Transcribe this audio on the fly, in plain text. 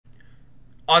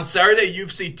On Saturday,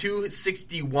 UFC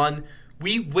 261,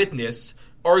 we witnessed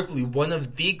arguably one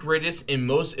of the greatest and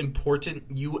most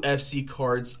important UFC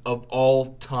cards of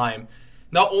all time.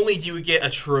 Not only do we get a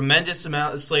tremendous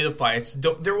amount of slate of fights,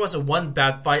 there wasn't one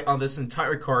bad fight on this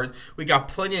entire card. We got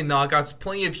plenty of knockouts,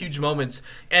 plenty of huge moments,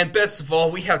 and best of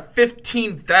all, we had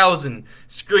 15,000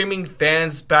 screaming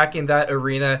fans back in that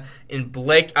arena. And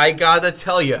Blake, I gotta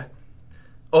tell you,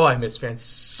 oh, I miss fans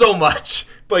so much.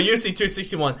 But UFC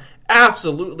 261,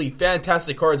 absolutely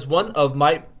fantastic cards. One of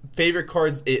my favorite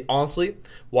cards, honestly,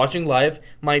 watching live,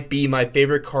 might be my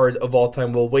favorite card of all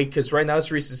time. We'll wait, because right now it's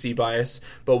recency bias.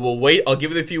 But we'll wait. I'll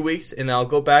give it a few weeks, and I'll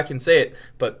go back and say it.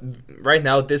 But right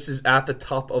now, this is at the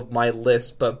top of my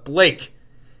list. But Blake,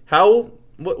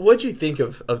 what'd you think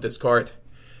of this card?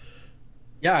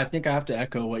 Yeah, I think I have to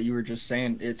echo what you were just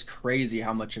saying. It's crazy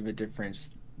how much of a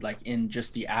difference, like in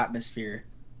just the atmosphere,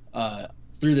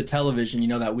 through the television,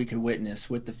 that we could witness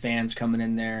with the fans coming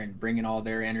in there and bringing all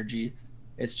their energy.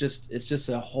 It's just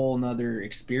a whole nother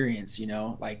experience,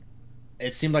 like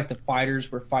it seemed like the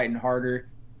fighters were fighting harder.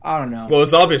 I don't know. Well, it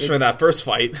was obvious from that first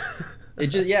fight. it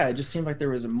just seemed like there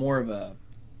was more of a,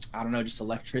 I don't know, just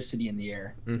electricity in the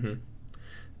air. Mm-hmm.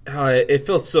 It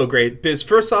felt so great. Because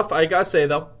first off, I gotta say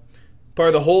though, part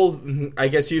of the whole, I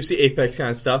guess, UFC Apex kind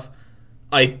of stuff,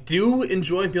 I do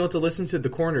enjoy being able to listen to the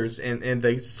corners and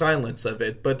the silence of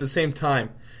it, but at the same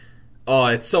time, oh,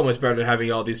 it's so much better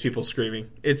having all these people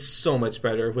screaming. It's so much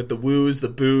better with the woos, the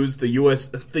boos, the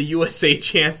USA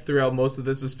chants throughout most of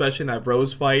this, especially in that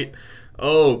Rose fight.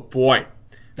 Oh boy,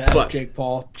 Jake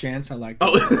Paul chants, I like.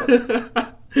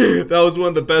 That. That was one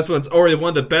of the best ones. Or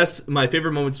one of the best, my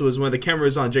favorite moments was when the camera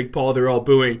was on Jake Paul, they were all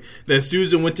booing. Then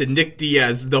Susan went to Nick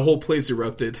Diaz, the whole place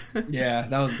erupted. Yeah,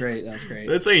 that was great.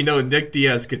 That's how you know Nick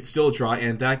Diaz could still draw,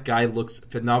 and that guy looks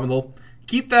phenomenal.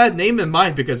 Keep that name in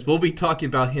mind, because we'll be talking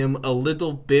about him a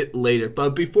little bit later.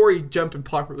 But before we jump in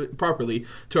properly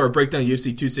to our breakdown of UFC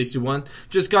 261,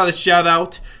 just got to shout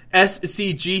out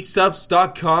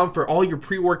scgsubs.com for all your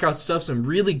pre-workout stuff, some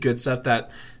really good stuff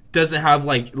that doesn't have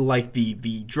like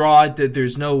the draw.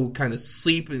 There's no kind of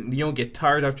sleep, and you don't get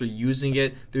tired after using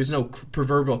it. There's no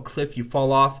proverbial cliff you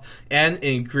fall off, and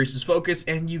it increases focus,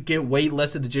 and you get way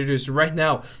less of the jitters. Right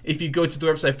now, if you go to the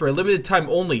website for a limited time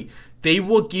only, they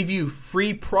will give you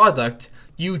free product.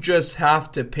 You just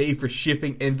have to pay for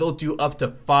shipping, and they'll do up to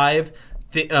five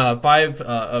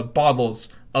bottles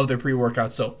of their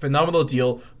pre-workout. So phenomenal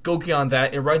deal. Go get on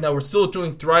that. And right now we're still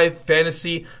doing Thrive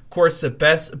Fantasy. Of course, the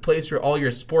best place for all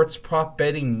your sports prop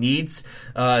betting needs.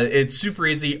 It's super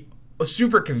easy,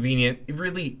 super convenient,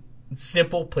 really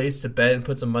simple place to bet and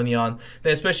put some money on.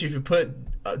 Then especially if you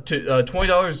put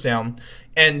 $20 down,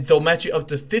 and they'll match you up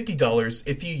to $50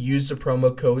 if you use the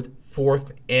promo code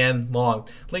Fourth and Long.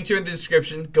 Links are in the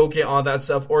description. Go get on that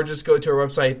stuff, or just go to our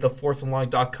website,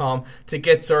 thefourthandlong.com, to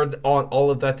get started on all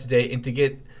of that today, and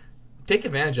to take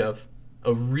advantage of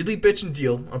a really bitchin'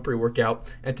 deal on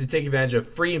pre-workout, and to take advantage of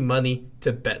free money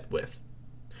to bet with.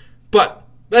 But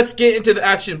let's get into the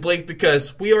action, Blake,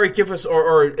 because we already give us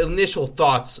our initial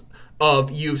thoughts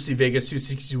of UFC Vegas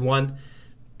 261.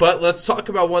 But let's talk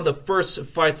about one of the first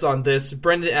fights on this,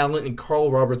 Brendan Allen and Carl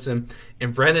Robertson.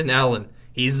 And Brendan Allen,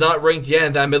 he's not ranked yet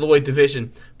in that middleweight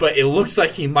division, but it looks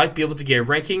like he might be able to get a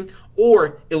ranking,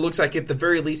 or it looks like at the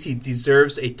very least he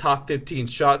deserves a top 15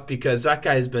 shot, because that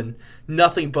guy has been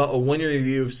nothing but a winner in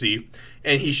the UFC,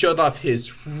 and he showed off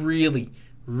his really,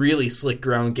 really slick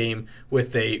ground game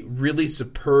with a really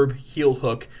superb heel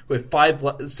hook with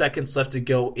 5 seconds left to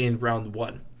go in round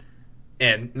 1.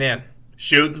 And man,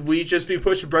 should we just be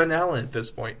pushing Brendan Allen at this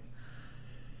point?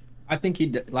 I think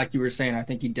like you were saying, I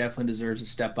think he definitely deserves a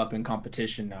step up in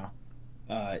competition now.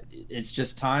 It's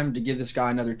just time to give this guy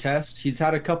another test. He's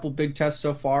had a couple big tests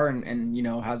so far and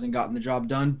hasn't gotten the job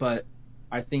done, but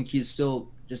I think he's still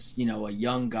just, a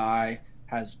young guy,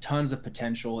 has tons of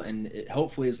potential, and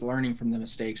hopefully is learning from the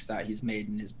mistakes that he's made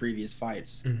in his previous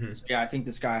fights. Mm-hmm. So yeah, I think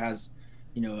this guy has,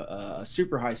 a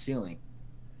super high ceiling.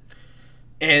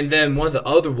 And then one of the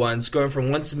other ones, going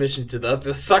from one submission to the other,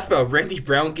 let's talk about Randy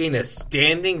Brown getting a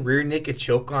standing rear naked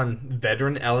choke on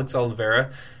veteran Alex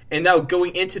Oliveira. And now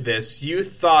going into this, you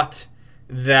thought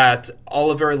that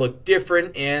Oliveira looked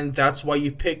different, and that's why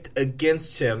you picked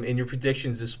against him in your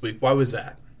predictions this week. Why was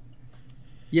that?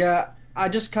 Yeah, I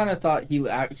just kind of thought he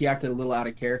acted a little out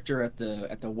of character at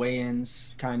the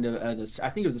weigh-ins, kind of. I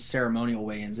think it was the ceremonial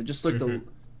weigh-ins. It just looked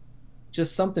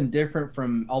just something different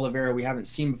from Oliveira we haven't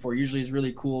seen before. Usually he's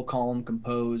really cool, calm,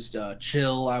 composed,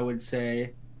 chill, I would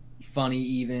say, funny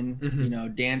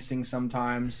even, dancing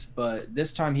sometimes. But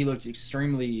this time he looked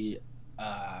extremely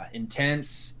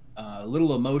intense, a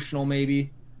little emotional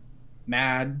maybe,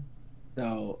 mad.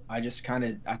 So I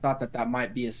thought that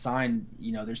might be a sign,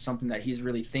 there's something that he's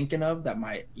really thinking of that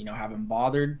might, have him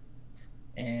bothered.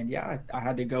 And yeah, I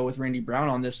had to go with Randy Brown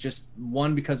on this, just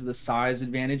one, because of the size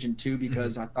advantage, and two,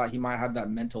 because I thought he might have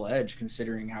that mental edge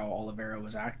considering how Oliveira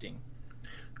was acting.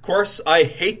 Of course, I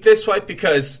hate this fight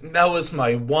because that was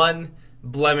my one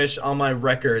blemish on my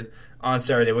record on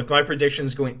Saturday, with my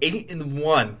predictions going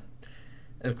 8-1.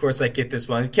 And of course, I get this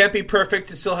one. It can't be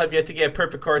perfect. I still have yet to get a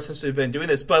perfect card since we've been doing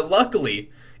this. But luckily,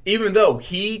 even though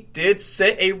he did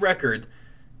set a record,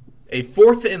 a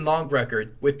 4th-and-long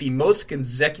record, with the most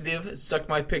consecutive Suck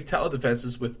My Pick title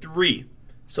defenses with 3.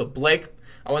 So, Blake,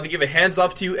 I want to give a hands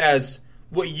off to you as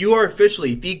what you are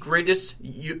officially the greatest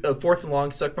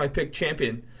 4th-and-long Suck My Pick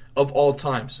champion of all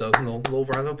time. So, a little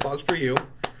round of applause for you.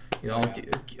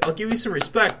 I'll give you some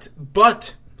respect,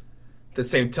 but at the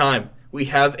same time, we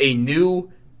have a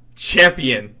new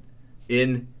champion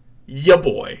in ya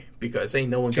boy, because ain't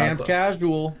no one got close. Champ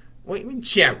casual. What do you mean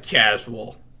champ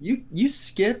casual? You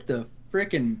skip the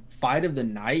freaking fight of the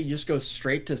night. You just go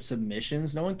straight to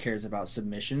submissions. No one cares about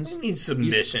submissions. What do you mean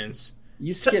submissions?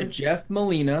 You skip Jeff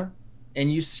Molina,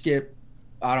 and you skip.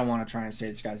 I don't want to try and say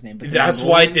this guy's name, but that's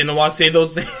why I didn't want to say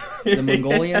those names. The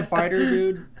Mongolian fighter,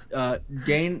 dude.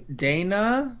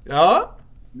 Dana. Oh?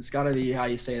 It's got to be how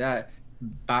you say that.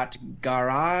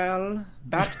 Batgaral.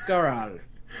 That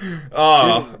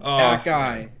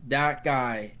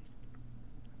guy.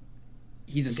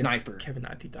 He's a sniper. Kevin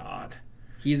Antidot.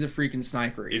 He's a freaking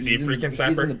sniper. Is he a freaking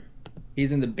sniper?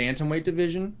 He's in the bantamweight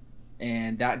division,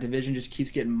 and that division just keeps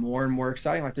getting more and more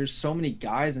exciting. Like, there's so many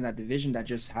guys in that division that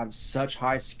just have such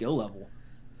high skill level.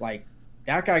 Like,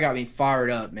 that guy got me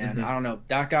fired up, man. I don't know.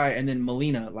 That guy, and then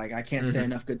Molina. Like, I can't say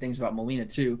enough good things about Molina,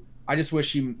 too. I just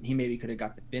wish he maybe could have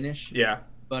got the finish. Yeah.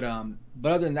 But other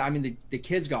than that, I mean, the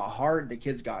kid's got heart. The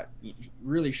kid's got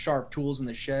really sharp tools in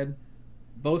the shed.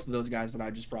 Both of those guys that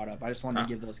I just brought up, I just wanted to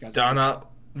give those guys Donna,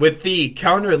 with the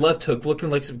counter left hook, looking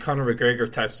like some Conor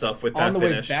McGregor type stuff with that on the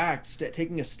finish. Way back,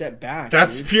 taking a step back.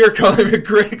 That's pure Conor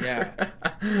McGregor.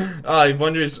 Yeah. I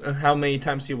wonders how many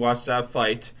times he watched that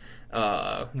fight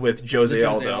with Jose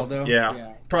Aldo.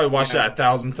 Yeah. Probably watched that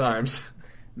 1,000 times.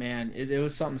 Man, it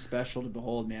was something special to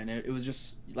behold, man. It was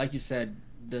just, like you said,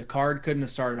 the card couldn't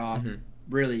have started off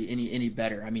really any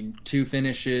better. I mean, 2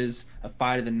 finishes, a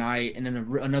fight of the night, and then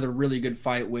another really good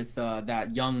fight with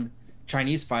that young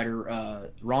Chinese fighter,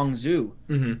 Rong Zhu.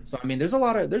 So, I mean,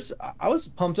 I was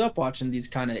pumped up watching these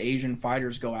kind of Asian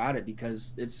fighters go at it,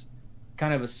 because it's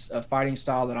kind of a fighting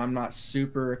style that I'm not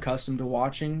super accustomed to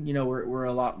watching. We're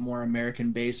a lot more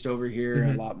American-based over here,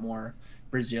 a lot more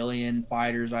Brazilian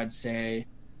fighters, I'd say.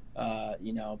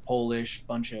 Polish,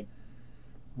 bunch of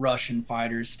Russian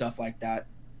fighters, stuff like that.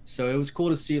 So it was cool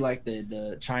to see like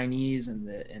the Chinese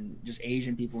and just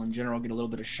Asian people in general get a little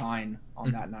bit of shine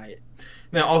on that night.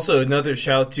 Now, also another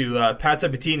shout out to Pat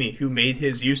Sabatini, who made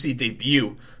his UFC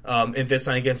debut in this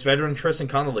night against veteran Tristan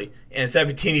Connolly, and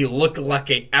Sabatini looked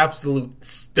like an absolute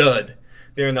stud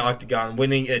there in the octagon,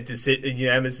 winning a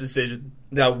unanimous decision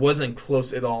that wasn't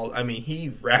close at all. I mean, he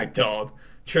ragdolled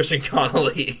Tristan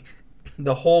Connolly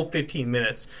the whole 15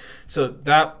 minutes. So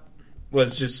that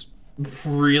was just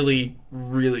really,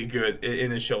 really good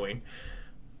in the showing.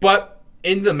 But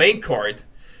in the main card,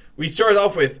 we started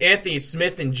off with Anthony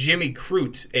Smith and Jimmy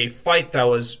Crute, a fight that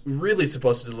was really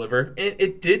supposed to deliver. And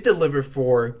it did deliver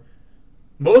for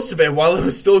most of it while it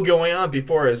was still going on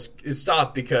before it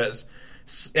stopped, because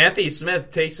Anthony Smith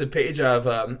takes a page out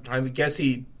of, I guess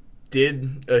he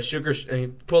did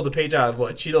pulled the page out of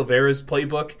Chito Vera's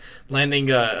playbook,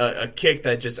 landing a kick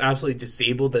that just absolutely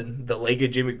disabled the leg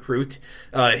of Jimmy Crute.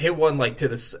 Hit one like to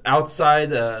the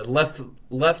outside left.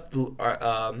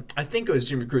 I think it was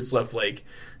Jimmy Crute's left leg.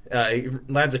 He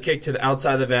lands a kick to the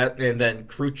outside of that, and then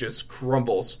Crute just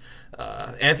crumbles.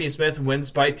 Anthony Smith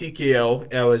wins by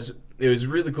TKO. It was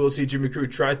really cool to see Jimmy Crute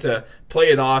try to play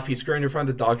it off. He screamed in front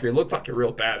of the doctor. He looked like a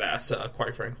real badass,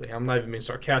 quite frankly. I'm not even being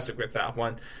sarcastic with that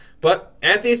one. But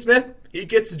Anthony Smith, he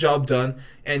gets the job done,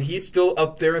 and he's still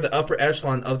up there in the upper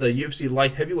echelon of the UFC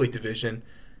light heavyweight division.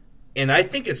 And I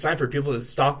think it's time for people to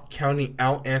stop counting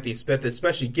out Anthony Smith,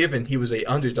 especially given he was an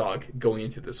underdog going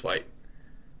into this fight.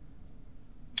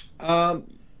 Well,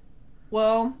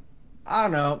 I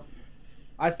don't know.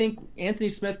 I think Anthony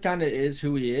Smith kind of is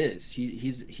who he is.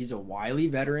 He's a wily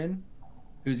veteran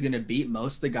who's going to beat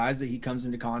most of the guys that he comes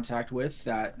into contact with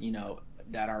that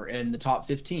are in the top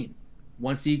 15.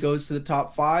 Once he goes to the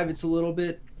top 5, it's a little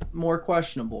bit more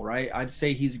questionable, right? I'd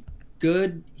say he's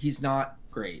good. He's not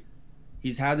great.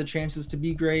 He's had the chances to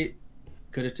be great.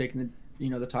 Could have taken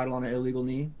the title on an illegal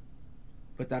knee.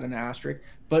 Put that in an asterisk.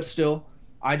 But still,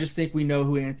 I just think we know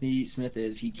who Anthony Smith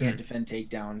is. He can't defend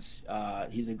takedowns.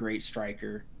 He's a great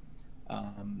striker.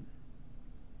 Um,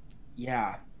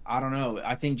 yeah, I don't know.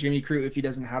 I think Jimmy Crute, if he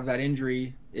doesn't have that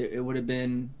injury, it would have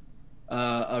been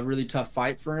a really tough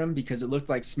fight for him because it looked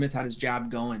like Smith had his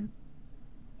jab going.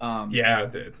 Yeah,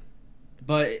 it did.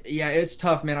 But yeah, it's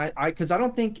tough, man. Because I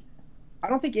don't think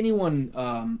anyone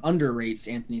underrates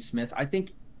Anthony Smith. I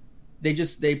think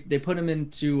they put him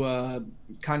into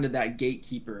kind of that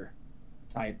gatekeeper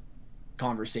type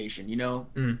conversation,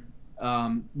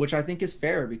 which I think is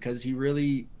fair because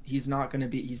he's not going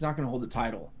to hold the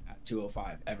title at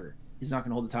 205 ever. He's not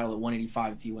going to hold the title at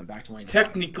 185 if he went back to 185.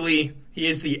 Technically, he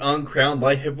is the uncrowned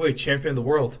light heavyweight champion of the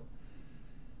world.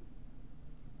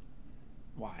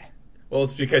 Why? Well,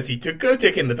 it's because he took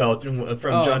taking the belt from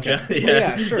John okay. Jones.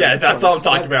 Yeah, sure. Yeah, that's all I'm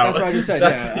talking about. That's what I just said.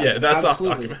 That's all I'm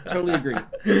absolutely. talking about. Totally agree.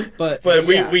 But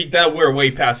we're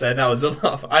way past that. That was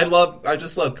enough. I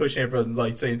just love pushing it from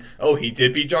like saying, "Oh, he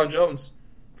did beat John Jones."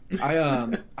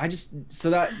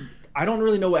 I don't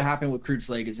really know what happened with Crute's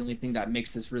leg is the only thing that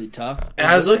makes this really tough. And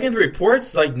I was looking at the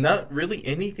reports, like not really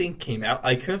anything came out.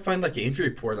 I couldn't find like an injury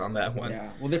report on that one. Yeah,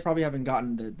 well, they probably haven't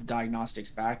gotten the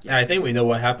diagnostics back yet. And I think we know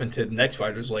what happened to the next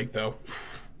fighter's leg, though.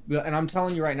 And I'm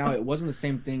telling you right now, it wasn't the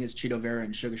same thing as Chito Vera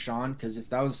and Sugar Sean, because if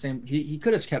that was the same, he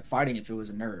could have kept fighting if it was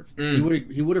a nerve. He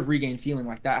would have regained feeling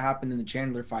like that happened in the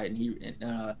Chandler fight,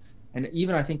 and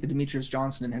even I think the Demetrius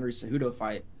Johnson and Henry Cejudo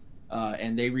fight,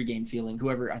 and they regained feeling.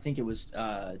 Whoever, I think it was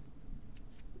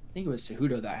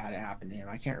Cejudo that had it happen to him.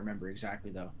 I can't remember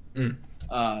exactly though.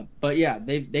 But yeah,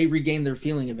 they regained their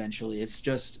feeling eventually. It's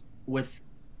just with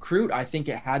Crute, I think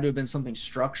it had to have been something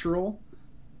structural.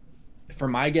 For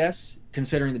my guess,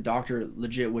 considering the doctor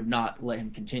legit would not let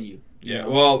him continue. Yeah,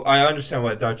 well, I understand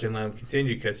why the doctor didn't let him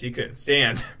continue because he couldn't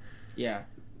stand. Yeah.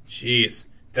 Jeez,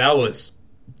 that was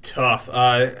tough.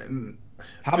 How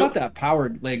about that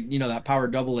powered leg? That power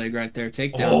double leg right there,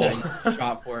 takedown that he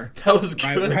shot for. That was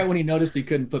good. Right when he noticed he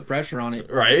couldn't put pressure on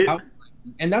it. Right.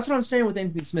 And that's what I'm saying with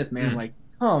Anthony Smith, man. Like,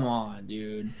 come on,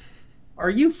 dude. Are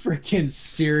you freaking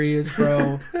serious,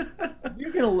 bro?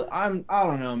 I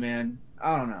don't know, man.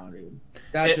 I don't know, dude.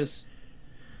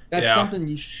 That's something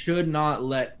you should not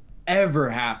let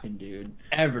ever happen, dude.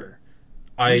 Ever.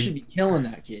 You should be killing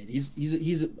that kid.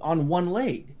 He's on one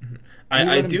leg.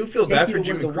 I do feel bad for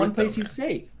Jimmy Crute. The one place he's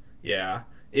safe. Yeah,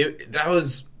 that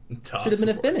was tough. Should have been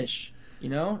a finish. I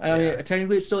mean,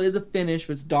 technically it still is a finish,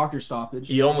 but it's doctor stoppage.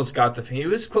 He almost got he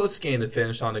was close to getting the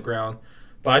finish on the ground.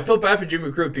 But I feel bad for Jimmy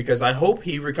Crute because I hope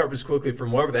he recovers quickly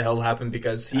from whatever the hell happened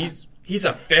because he's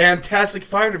a fantastic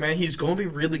fighter, man. He's going to be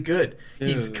really good. Dude.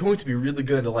 He's going to be really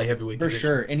good in the light heavyweight division. For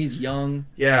sure, and he's young.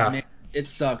 Yeah. Man, it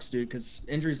sucks, dude, because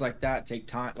injuries like that take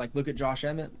time. Like, look at Josh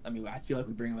Emmett. I mean, I feel like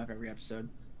we bring him up every episode.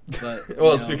 But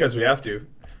well, it's because we have to.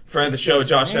 Friend of the show,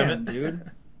 Josh Emmett. Dude.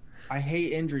 I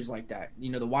hate injuries like that. The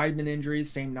Weidman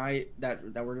injuries, same night that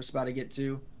we're just about to get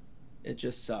to. It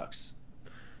just sucks.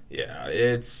 Yeah,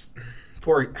 it's...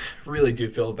 Poor, really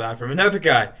do feel bad for him. Another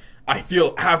guy I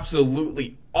feel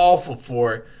absolutely awful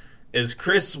for is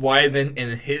Chris Weidman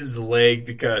and his leg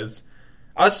because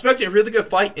I was expecting a really good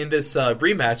fight in this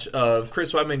rematch of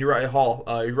Chris Weidman and Uriah Hall.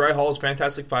 Uriah Hall is a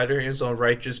fantastic fighter in his own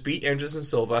right, just beat Anderson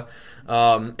Silva.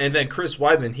 And then Chris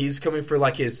Weidman, he's coming for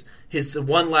like his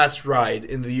one last ride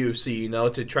in the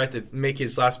UFC, to try to make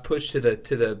his last push to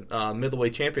the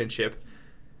middleweight championship.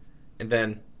 And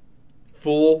then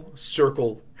full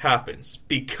circle happens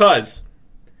because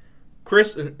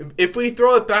Chris, if we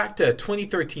throw it back to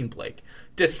 2013, Blake,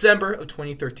 December of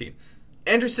 2013,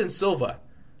 Anderson Silva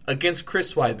against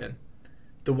Chris Weidman,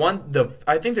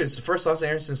 I think this is the first loss of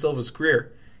Anderson Silva's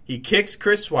career. He kicks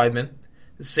Chris Weidman,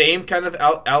 the same kind of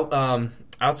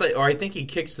outside, or I think he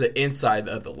kicks the inside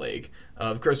of the leg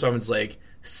of Chris Weidman's leg,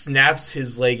 snaps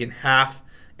his leg in half,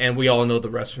 and we all know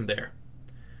the rest from there.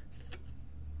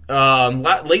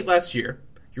 Late last year,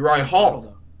 Uriah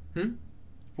Hall.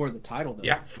 For the title, though.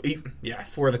 Yeah,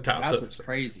 for the title. That's what's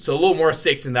crazy. So a little more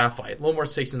stakes in that fight.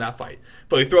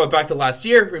 But we throw it back to last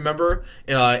year, remember,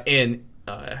 in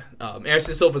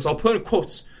Anderson Silva's, I'll put in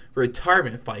quotes,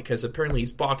 retirement fight, because apparently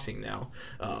he's boxing now.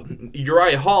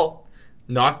 Uriah Hall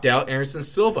knocked out Anderson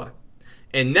Silva.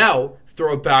 And now,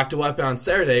 throw it back to what happened on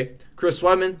Saturday, Chris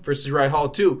Weidman versus Uriah Hall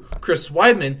 2. Chris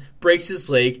Weidman breaks his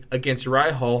leg against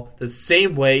Uriah Hall the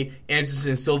same way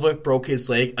Anderson Silva broke his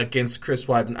leg against Chris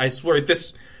Weidman. I swear,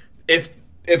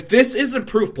 if this isn't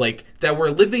proof, Blake, that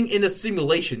we're living in a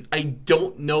simulation, I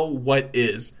don't know what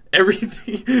is.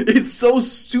 Everything is so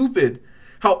stupid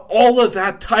how all of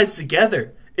that ties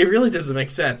together. It really doesn't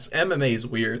make sense. MMA is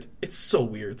weird. It's so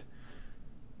weird.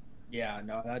 Yeah,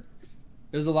 no,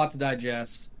 there's a lot to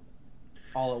digest.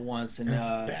 all at once, and That's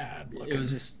bad looking. it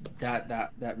was just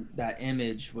that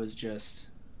image was just,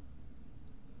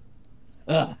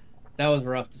 ugh, that was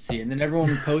rough to see. And then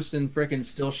everyone posting freaking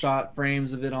still shot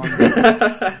frames of it on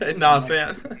Not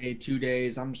a fan. 2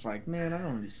 days. I'm just like, man, I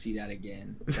don't want to see that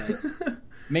again. But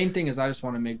main thing is I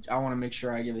want to make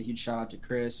sure I give a huge shout out to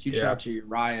Chris, shout out to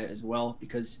Uriah as well,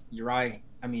 because Uriah,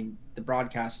 I mean, the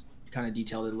broadcast kind of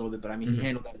detailed it a little bit, but I mean, he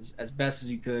handled that as best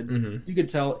as you could. You could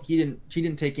tell he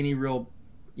didn't take any real,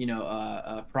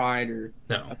 pride or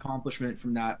accomplishment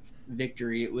from that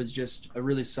victory. It was just a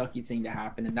really sucky thing to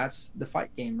happen, and that's the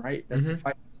fight game, right? That's the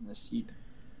fight business.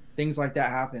 Things like that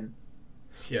happen.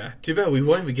 Yeah, too bad we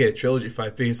won't even get a trilogy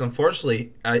fight, because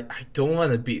unfortunately, I don't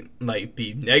want to be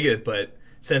negative, but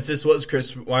since this was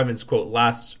Chris Weidman's quote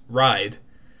last ride,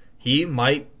 he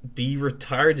might be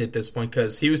retired at this point,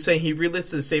 because he was saying he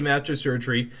relisted the same after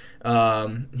surgery.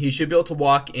 He should be able to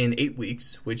walk in 8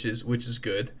 weeks, which is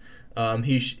good. And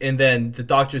then the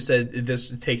doctor said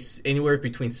this takes anywhere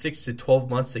between 6 to 12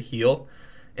 months to heal,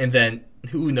 and then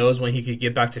who knows when he could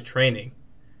get back to training.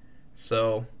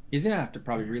 So he's gonna have to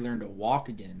probably relearn to walk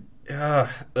again. A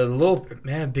little bit,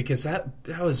 man, because that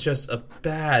was just a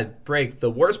bad break. The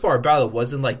worst part about it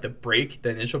wasn't like the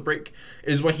initial break,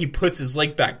 is when he puts his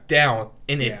leg back down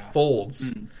and it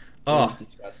folds. Oh,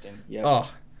 disgusting. Yep.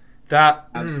 Oh, that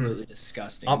absolutely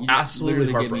disgusting. I'm absolutely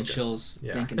literally heartbroken. Give me chills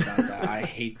thinking about that. I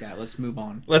hate that. Let's move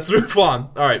on. All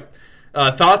right.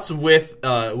 Thoughts with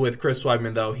Chris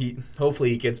Weidman, though.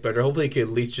 Hopefully he gets better. Hopefully he can at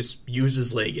least just use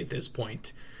his leg at this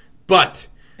point.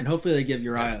 And hopefully they give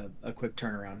Uriah a quick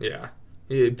turnaround. Yeah.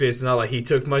 It's not like he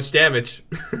took much damage.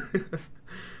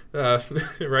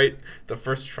 Right? The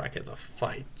first track of the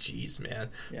fight. Jeez, man.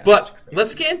 Yeah, but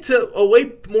let's get into a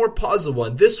way more positive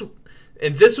one. This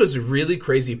was a really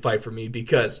crazy fight for me,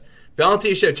 because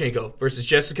Valentina Shevchenko versus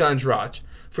Jessica Andrade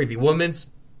for the women's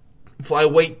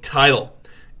flyweight title.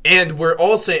 And we're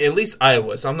all saying, at least I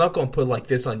was, I'm not going to put like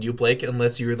this on you, Blake,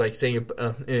 unless you were saying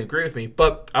agree with me,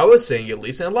 but I was saying, at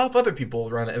least, and a lot of other people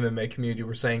around the MMA community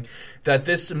were saying, that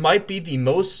this might be the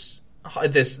most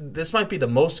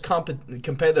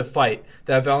competitive fight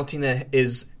that Valentina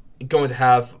is going to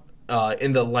have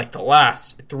in the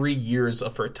last 3 years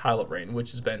of her title reign,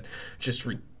 which has been just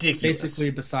ridiculous.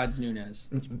 Basically, besides Nunes.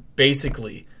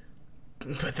 Basically.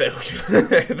 But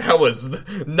that was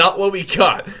not what we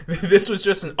got. This was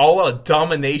just an all-out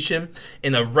domination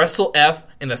in a wrestle F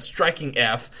and a striking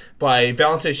F by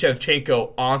Valentina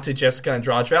Shevchenko onto Jessica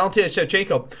Andrade. Valentina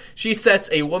Shevchenko, she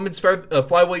sets a women's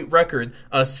flyweight record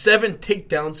of 7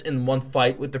 takedowns in one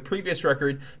fight, with the previous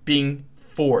record being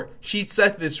 4. She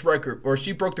set this record, or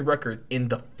she broke the record in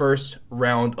the first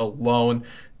round alone.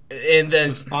 And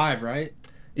then 5, right?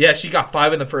 Yeah, she got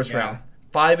 5 in the first round.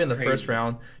 5 in the first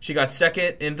round. She got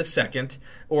 2 in the second,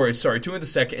 2 in the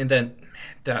second, and then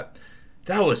that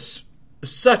was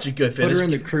such a good finish. Put her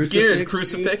in the crucifix. Get her in the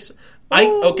crucifix.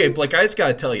 Blake, I just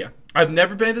gotta tell you, I've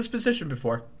never been in this position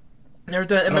before. Never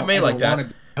done MMA like that. I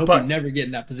hope you never get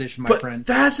in that position, my friend.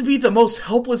 That has to be the most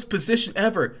helpless position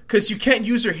ever, because you can't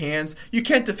use your hands, you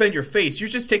can't defend your face. You're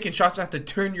just taking shots and have to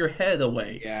turn your head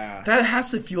away. Yeah, that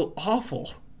has to feel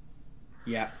awful.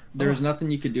 Yeah. There's nothing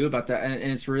you could do about that,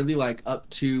 and it's really up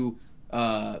to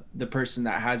the person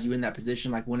that has you in that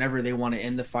position. Whenever they want to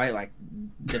end the fight,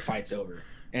 the fight's over,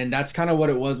 and that's kind of what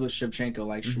it was with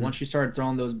Shevchenko. Once she started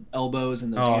throwing those elbows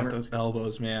and those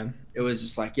elbows, man, it was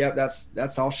just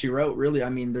that's all she wrote. Really, I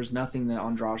mean, there's nothing that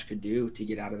Andrade could do to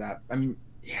get out of that. I mean,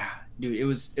 yeah, dude, it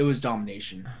was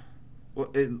domination. Well,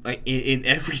 in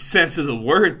every sense of the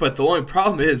word, but the only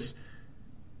problem is,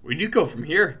 where do you go from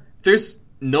here? There's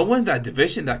no one in that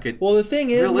division that could the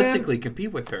thing is, realistically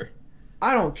compete with her.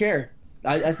 I don't care.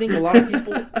 I think a lot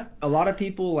of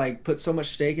people put so much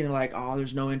stake in it,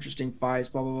 there's no interesting fights,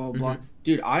 blah blah blah blah.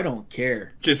 Dude, I don't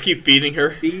care. Just keep feeding her.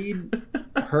 Feed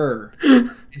her. And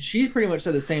she pretty much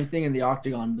said the same thing in the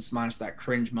octagon, just minus that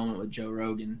cringe moment with Joe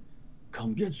Rogan.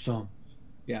 Come get some.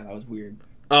 Yeah, that was weird.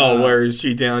 Where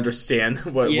she didn't understand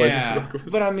what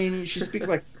was. But I mean, she speaks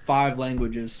 5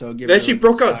 languages, so give then she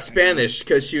broke out Spanish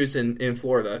because she was in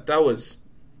Florida. That was.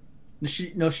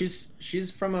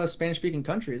 She's from a Spanish-speaking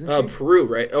country, isn't she? Peru,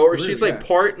 right? Or Peru, she's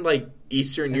part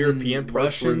Eastern European, part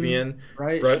Russian, Peruvian,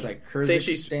 right?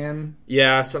 She's Kyrgyzstan.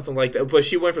 Yeah, something like that. But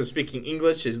she went from speaking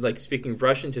English to speaking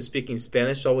Russian to speaking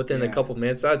Spanish all within a couple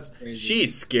minutes.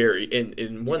 She's scary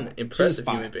and one impressive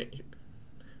human being.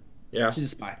 Yeah, she's a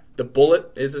spy. The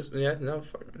Bullet is this? Yeah, no,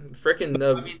 freaking.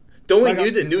 Don't we need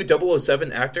the new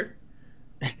 007 actor?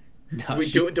 No,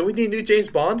 do we need a new James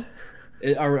Bond?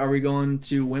 Are we going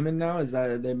to women now?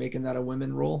 Are they making that a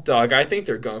women role? Dog, I think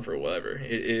they're going for whatever.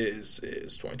 It is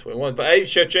 2021. But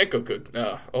Shevchenko could.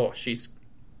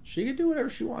 She could do whatever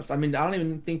she wants. I mean, I don't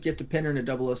even think you have to pin her in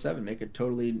a 007. Make a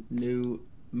totally new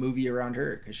movie around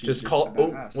her because she's Just just call. a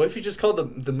Oh, badass. what if you just call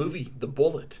the movie The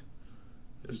Bullet?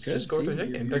 Just go See, through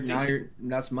it. That's easy.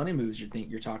 that's money moves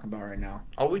you're talking about right now.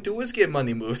 All we do is get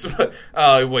money moves.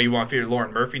 What you want for your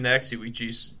Lauren Murphy next? We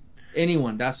just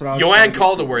Anyone, that's what I was. Joanne trying to get to,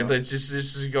 Calderwood. bro. Let's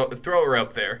just go throw her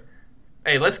up there.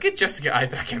 Hey, let's get Jessica I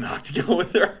back in Octagon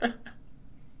with her.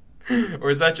 Or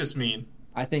is that just mean?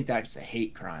 I think that's a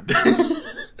hate crime. That's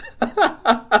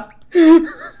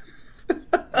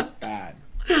bad.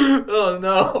 Oh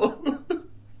no.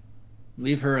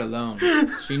 Leave her alone.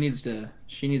 She needs to.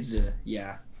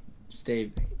 Yeah,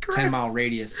 stay 10-mile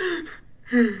radius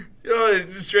Oh,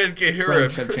 just trying to get her from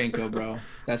up. Shevchenko, bro.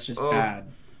 That's just Oh. bad.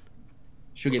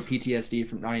 She'll get PTSD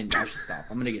from. I should stop.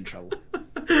 I'm gonna get in trouble.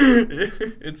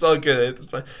 It's all good. It's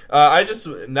fine.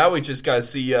 We just gotta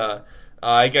see.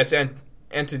 I guess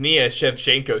Antonia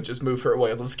Shevchenko just move her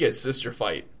away. Let's get a sister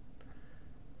fight.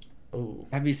 Oh.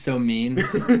 That'd be so mean.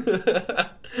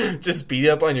 Just beat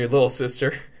up on your little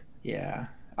sister. Yeah.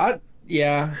 I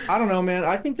don't know, man.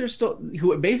 I think there's still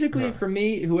basically for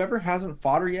me, whoever hasn't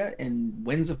fought her yet and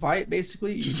wins a fight,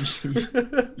 basically,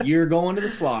 you're going to the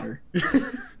slaughter.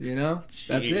 You know,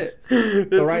 that's it.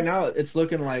 So right now, it's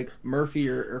looking like Murphy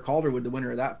or Calderwood, the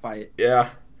winner of that fight, Yeah.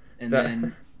 and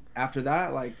then after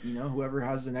that, like whoever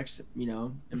has the next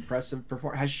impressive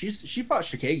performance. She fought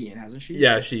Shikagian, hasn't she?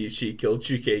 Yeah, she killed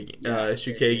Shukagian.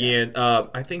 Shukagian.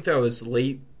 I think that was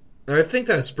late. I think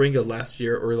that was spring of last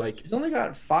year, or like. She's only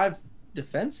got 5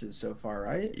 defenses so far,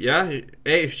 right? Yeah.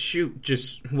 Hey, shoot.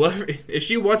 Just whatever. If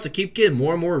she wants to keep getting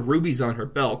more and more rubies on her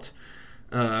belt.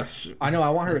 I know. I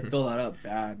want her to fill that up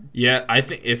bad. Yeah, I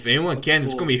think if anyone can,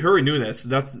 it's cool. going to be her and Nunes.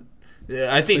 I think So,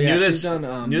 yeah, Nunes, she's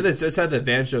done, Nunes does have the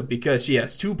advantage of because she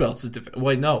has 2 belts.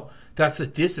 Wait, no. That's a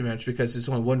disadvantage because there's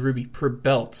only 1 ruby per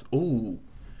belt. Ooh.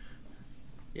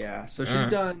 Yeah, so she's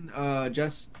done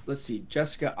let's see,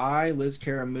 Jessica I, Liz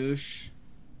Caramouche,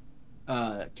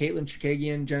 Caitlin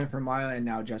Chikagian, Jennifer Maya, and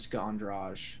now Jessica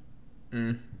Andrade.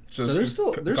 So there's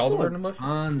still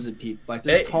tons of people. Like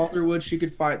there's Calderwood she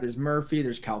could fight, there's Murphy,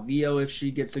 there's Calvillo if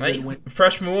she gets a good win.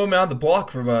 Freshman woman on the block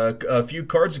from a few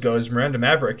cards ago is Miranda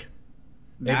Maverick.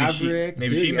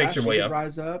 Maybe she makes her way up.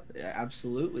 Rise up. Yeah,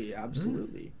 absolutely.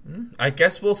 I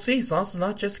guess we'll see. As long as it's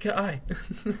not Jessica I.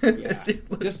 Yeah. I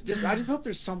just hope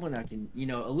there's someone that can,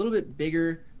 a little bit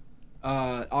bigger,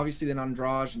 obviously than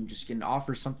Andrade, and just can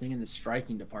offer something in the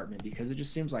striking department because it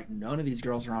just seems like none of these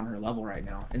girls are on her level right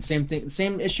now. And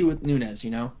same issue with Nunes.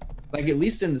 Like at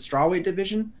least in the strawweight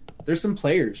division, there's some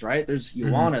players, right? There's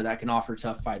Joanna that can offer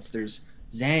tough fights. There's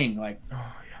Zhang, like,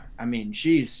 I mean,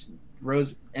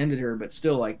 Rose ended her, but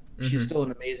still, like, she's still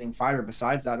an amazing fighter.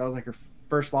 Besides that was like her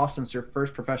first loss since her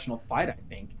first professional fight, I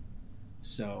think.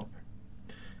 So,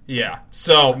 yeah.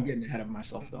 So I'm getting ahead of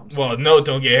myself, though. Well, no,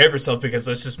 don't get ahead of yourself because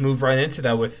let's just move right into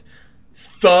that with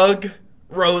Thug,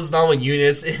 Rose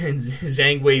Namajunas, and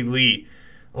Zhang Wei Li.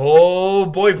 Oh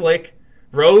boy, Blake.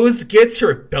 Rose gets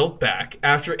her belt back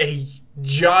after a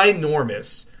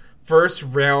ginormous first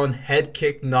round head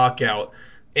kick knockout,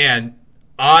 and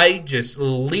I just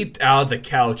leaped out of the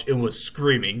couch and was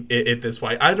screaming at this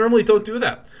fight. I normally don't do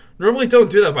that.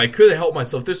 But I couldn't help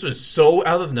myself. This was so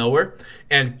out of nowhere.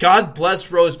 And God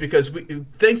bless Rose because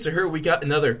thanks to her, we got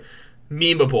another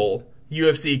memeable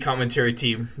UFC commentary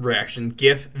team reaction,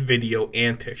 GIF, video,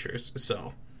 and pictures.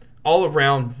 So, all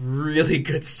around, really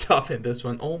good stuff in this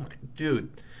one. Oh my,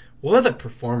 dude. What a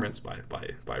performance by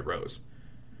Rose.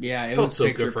 Yeah, it Felt was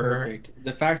so good for perfect. Her.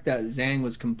 The fact that Zhang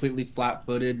was completely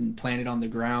flat-footed and planted on the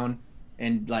ground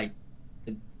and like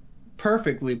the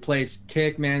perfectly placed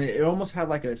kick, man, it almost had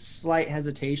like a slight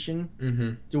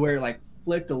hesitation to where it like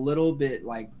flicked a little bit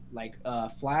like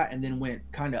flat and then went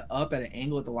kind of up at an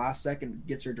angle at the last second,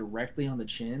 gets her directly on the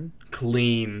chin.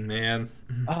 Clean, man.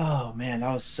 Oh man,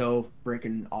 that was so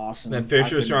freaking awesome. Then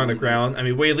Fisher's on the ground. I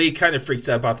mean, Wei Li kind of freaks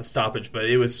out about the stoppage, but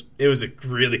it was a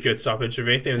really good stoppage. If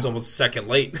anything, it was almost a second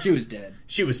late. She was dead.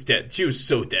 She was dead. She was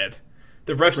so dead.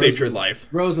 The ref saved her life.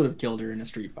 Rose would have killed her in a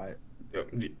street fight.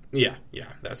 Yeah,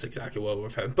 that's exactly what would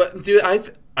have happened. But dude,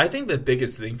 I think the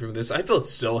biggest thing from this, I felt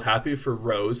so happy for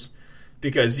Rose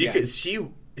because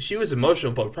she was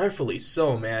emotional, but rightfully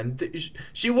so, man.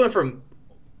 She went from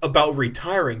about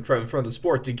retiring from the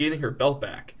sport to getting her belt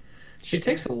back. She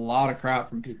takes a lot of crap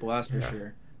from people, that's for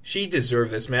sure. She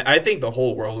deserved this, man. I think the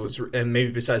whole world was, and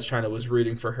maybe besides China, was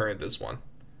rooting for her in this one.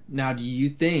 Now, do you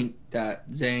think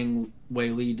that Zhang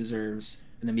Wei Li deserves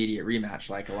an immediate rematch,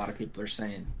 like a lot of people are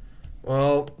saying?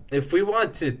 Well, if we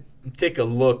want to take a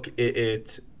look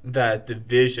at that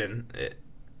division,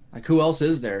 like who else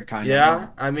is there? Kind of. Yeah,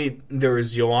 I mean there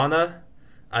was Joanna,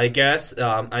 I guess.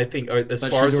 I think But she's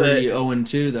already Esparza.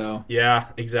 0-2 though. Yeah,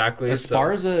 exactly. So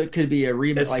Esparza could be a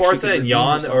rematch. Like she could Esparza and redeem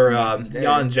Jan herself or from back in the day.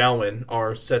 Jan Jalwin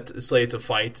are slated to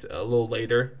fight a little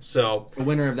later. So The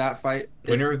winner of that fight,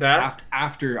 winner of that,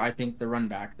 after I think the run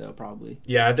back though probably.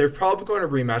 yeah, they're probably going to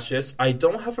rematch this. I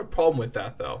don't have a problem with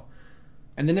that though.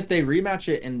 And then if they rematch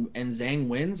it and Zhang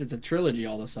wins, it's a trilogy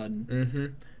all of a sudden. Mm-hmm.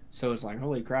 So it's like,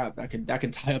 holy crap, that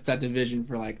could tie up that division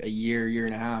for like a year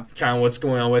and a half. Kind of what's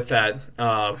going on with that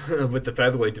with the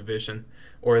featherweight division,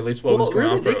 or at least what was going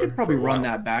really, on. they could probably for a run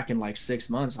while. that back in like 6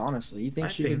 months. Honestly, you think I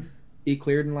she think could be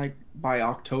cleared in like by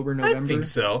October, I November? think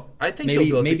so. I think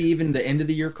Maybe even the end of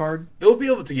the year card. they'll be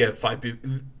able to get a fight.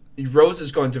 Rose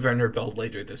is going to defend her belt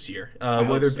later this year,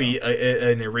 whether it be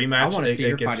in a I rematch want to see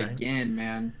her against fight again,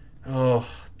 man. Oh,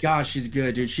 Gosh, she's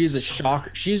good, dude. She's a So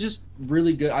shocker. She's just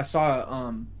really good. I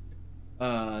saw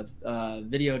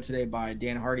video today by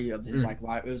Dan Hardy of his like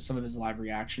live. It was some of his live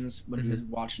reactions when he was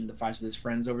watching the fights with his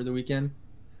friends over the weekend,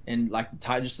 and like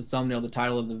just the thumbnail, the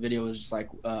title of the video was just like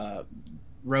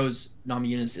Rose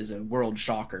Namajunas is a world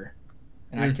shocker,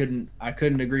 and I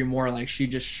couldn't agree more. Like she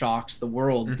just shocks the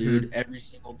world, dude, every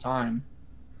single time,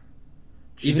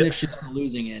 even if she's on the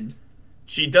losing end.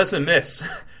 She doesn't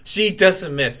miss. She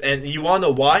doesn't miss. And you want to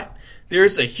know why?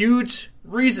 There's a huge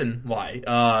reason why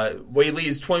Wei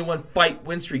Li's 21 fight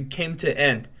win streak came to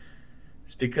end.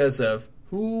 It's because of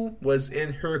who was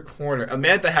in her corner. A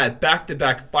man that had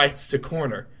back-to-back fights to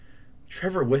corner.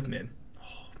 Trevor Whitman.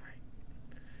 Oh, my.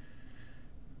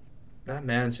 That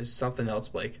man's just something else,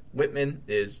 Blake. Whitman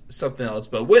is something else.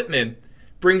 But Whitman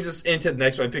brings us into the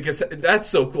next fight because that's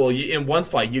so cool. In one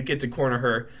fight, you get to corner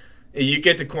her. You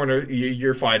get to corner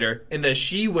your fighter, and then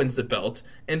she wins the belt.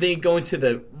 And then you go into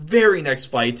the very next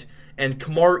fight, and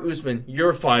Kamaru Usman,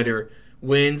 your fighter,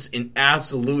 wins in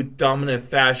absolute dominant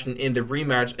fashion in the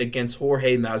rematch against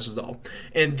Jorge Masvidal.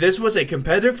 And this was a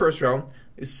competitive first round,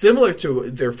 similar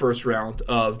to their first round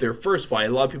of their first fight.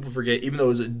 A lot of people forget, even though it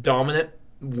was a dominant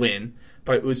win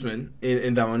by Usman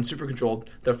in that one, super controlled,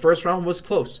 the first round was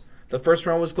close. The first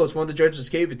round was close. One of the judges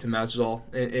gave it to Masvidal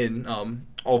in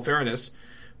all fairness.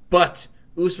 But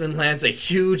Usman lands a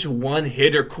huge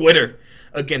one-hitter quitter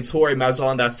against Jorge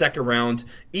Masvidal in that second round,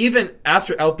 even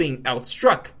after being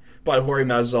outstruck by Jorge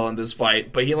Masvidal in this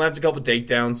fight. But he lands a couple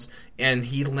takedowns, and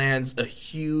he lands a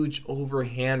huge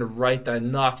overhand right that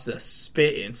knocks the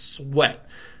spit and sweat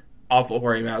off of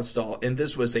Jorge Masvidal. And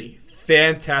this was a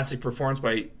fantastic performance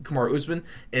by Kamaru Usman,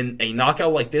 and a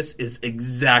knockout like this is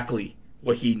exactly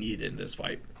what he needed in this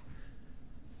fight.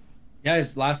 Yeah,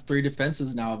 his last 3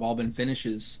 defenses now have all been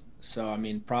finishes. So, I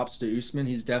mean, props to Usman.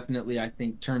 He's definitely, I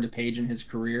think, turned a page in his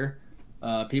career.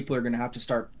 People are going to have to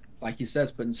start, like he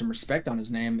says, putting some respect on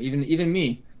his name. Even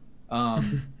me.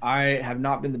 I have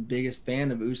not been the biggest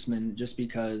fan of Usman just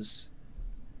because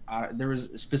there was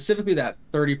specifically that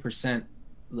 30%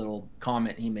 little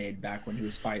comment he made back when he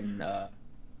was fighting.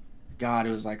 God,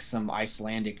 it was like some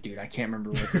Icelandic dude. I can't remember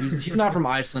what. He's not from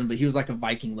Iceland, but he was like a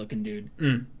Viking-looking dude.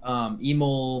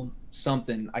 Emil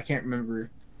something. I can't remember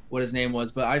what his name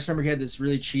was, but I just remember he had this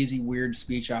really cheesy, weird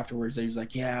speech afterwards that he was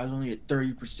like, yeah, I was only at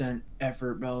 30%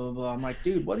 effort, blah, blah, blah. I'm like,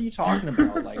 dude, what are you talking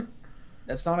about? Like,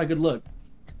 that's not a good look.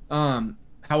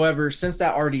 However, since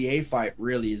that RDA fight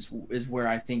really is where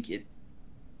I think it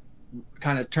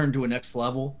kind of turned to a next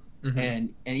level.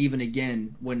 And even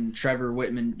again, when Trevor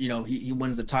Whitman, he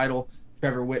wins the title,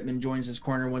 Trevor Whitman joins his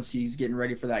corner once he's getting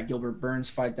ready for that Gilbert Burns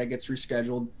fight that gets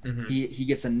rescheduled. He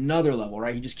gets another level,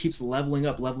 right? He just keeps leveling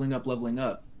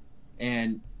up.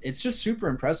 And it's just super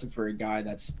impressive for a guy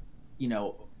that's,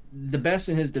 the best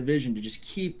in his division to just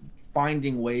keep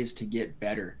finding ways to get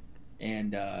better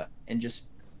and just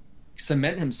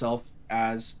cement himself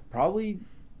as probably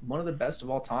one of the best of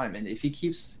all time. And if he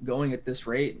keeps going at this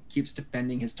rate, keeps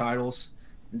defending his titles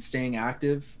and staying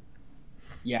active,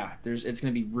 yeah, it's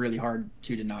going to be really hard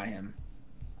to deny him.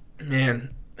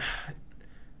 Man,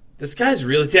 this guy's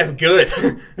really damn good.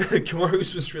 Kamaru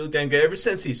Usman's really damn good. Ever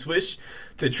since he switched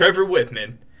to Trevor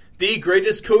Whitman, the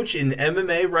greatest coach in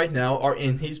MMA right now,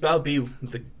 he's about to be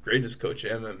the greatest coach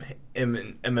in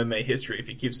MMA history if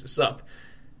he keeps this up.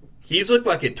 He's looked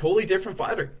like a totally different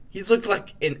fighter. He's looked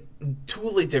like a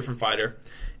totally different fighter.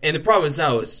 And the problem is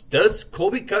now does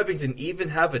Colby Covington even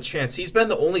have a chance? He's been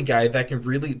the only guy that can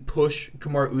really push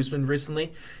Kamaru Usman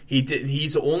recently.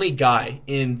 He's the only guy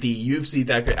in the UFC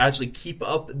that could actually keep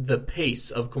up the pace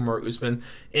of Kamaru Usman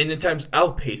and at times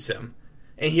outpace him.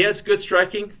 And he has good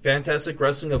striking, fantastic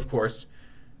wrestling, of course.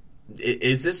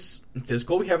 Does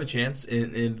Colby have a chance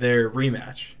in their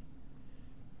rematch?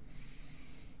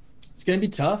 It's going to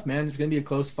be tough, man. It's going to be a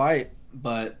close fight,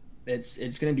 but it's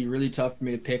going to be really tough for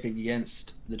me to pick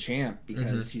against the champ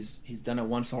because he's done it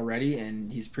once already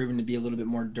and he's proven to be a little bit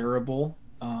more durable.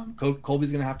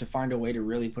 Colby's going to have to find a way to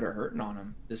really put a hurting on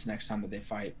him this next time that they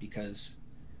fight because,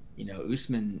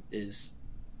 Usman is,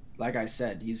 like I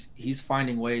said, he's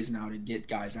finding ways now to get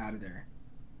guys out of there.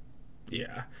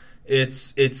 Yeah,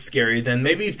 it's scary. Then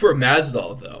maybe for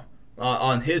Masvidal though,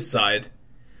 on his side,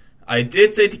 I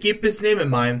did say to keep his name in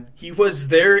mind. He was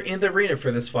there in the arena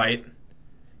for this fight.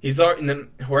 Jorge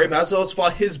Masvidal's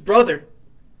fought his brother.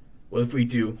 What if we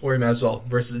do Jorge Masvidal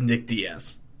versus Nick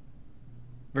Diaz?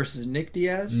 Versus Nick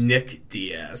Diaz? Nick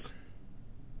Diaz.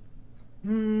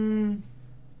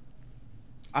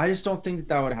 I just don't think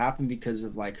that would happen because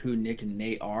of like who Nick and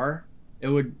Nate are.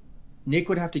 Nick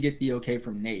would have to get the okay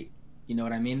from Nate. You know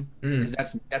what I mean? Because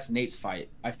that's Nate's fight.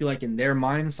 I feel like in their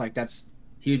minds, like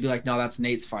he would be like, no, that's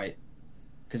Nate's fight,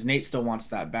 because Nate still wants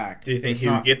that back. Do you think he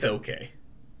would get the okay?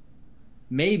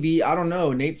 Maybe, I don't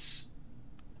know.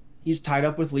 He's tied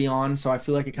up with Leon, so I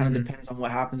feel like it kind of depends on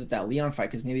what happens with that Leon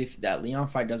fight. Because maybe if that Leon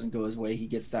fight doesn't go his way, he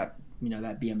gets that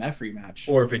that BMF rematch.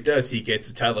 Or if it does, he gets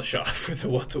a title shot for the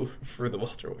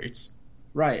welterweights.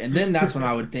 Right, and then that's when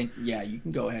I would think, yeah, you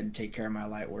can go ahead and take care of my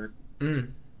light work.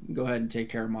 Go ahead and take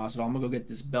care of Masvidal. I'm gonna go get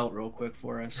this belt real quick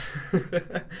for us.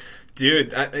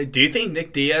 Dude, do you think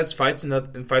Nick Diaz fights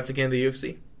again in the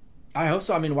UFC? I hope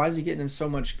so. I mean, why is he getting in so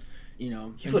much, he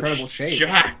incredible shape?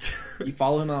 Jacked. You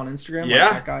follow him on Instagram? Yeah.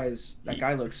 Like, that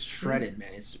guy looks shredded, man.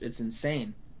 It's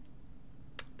insane.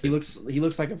 He looks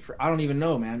like I don't even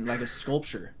know, man, like a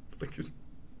sculpture.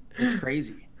 It's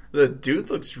crazy. The dude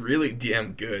looks really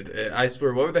damn good. I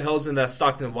swear, whatever the hell's in that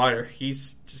Stockton water,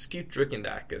 just keep drinking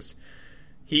that because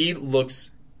he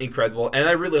looks incredible. And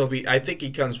I really hope I think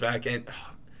he comes back.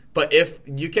 But if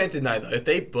you can't deny though, if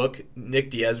they book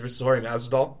Nick Diaz versus Jorge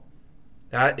Masvidal,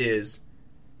 that is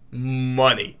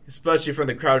money, especially from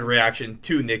the crowd reaction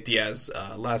to Nick Diaz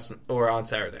on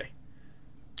Saturday.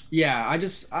 Yeah, I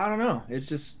don't know. It's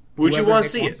just would you want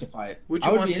to see it? I would be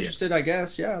interested, I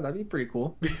guess. Yeah, that'd be pretty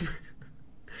cool.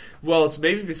 Well, it's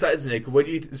maybe besides Nick, what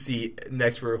do you see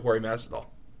next for Jorge Masvidal?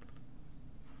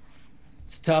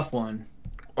 It's a tough one.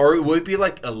 Or would it be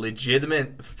like a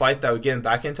legitimate fight that would get him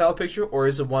back into the picture, or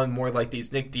is it one more like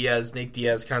these Nick Diaz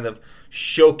kind of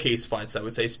showcase fights? I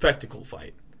would say spectacle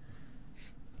fight.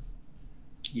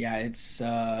 Yeah, it's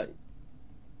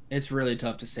really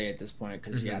tough to say at this point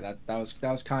because that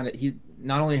was kind of he.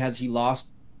 Not only has he lost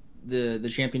the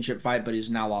championship fight, but he's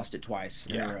now lost it twice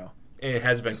in a row. And it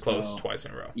has been close twice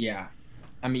in a row. Yeah.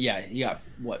 I mean, yeah, he got,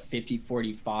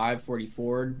 50-45,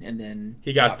 44, and then...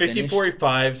 He got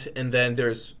 50-45, and then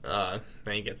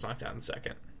then he gets knocked out in the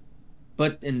second.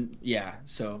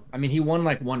 So, I mean, he won,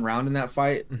 one round in that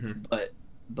fight, but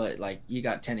he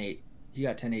got 10-8. He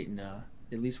got 10-8 in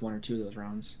at least one or two of those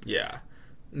rounds. Yeah.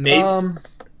 Maybe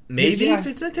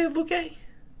Vicente Luque?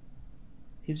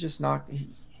 He's just not...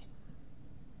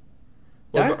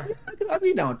 I'd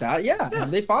be down with that, yeah. Have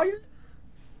they fought yet?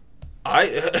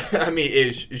 I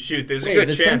mean, shoot, there's a good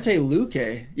chance. Vicente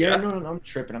Luque. Yeah, no, I'm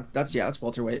tripping. That's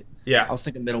welterweight. Yeah. I was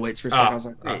thinking middleweights for a second. I was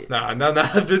like, wait. No.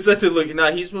 Vicente Luque.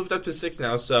 No, he's moved up to 6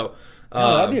 now, so...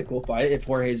 that'd be a cool fight if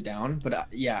Jorge's down. But,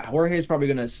 Jorge's probably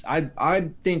going to... I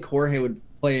think Jorge would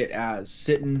play it as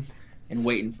sitting and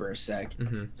waiting for a sec,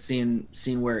 seeing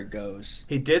where it goes.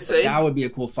 He did say... That would be a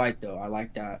cool fight, though. I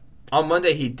like that. On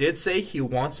Monday, he did say he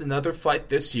wants another fight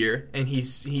this year, and he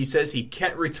says he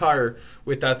can't retire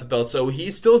without the belt. So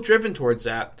he's still driven towards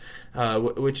that,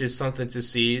 which is something to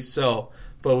see. So,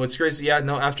 but what's crazy,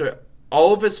 after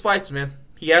all of his fights, man,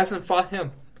 he hasn't fought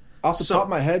him. Off the top of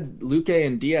my head, Luque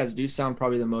and Diaz do sound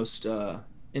probably the most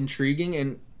intriguing,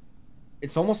 and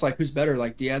it's almost like who's better.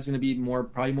 Like Diaz going to be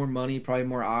probably more money, probably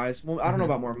more eyes. Well, I don't know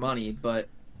about more money, but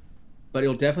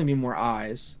it'll definitely be more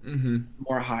eyes,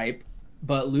 more hype.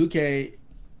 But Luque,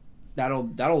 that'll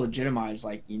legitimize,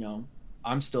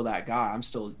 I'm still that guy. I'm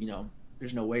still,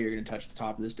 there's no way you're going to touch the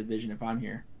top of this division if I'm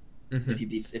here. If he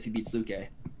beats Luque.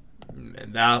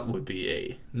 And that would be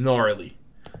a gnarly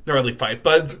fight.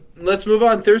 But let's move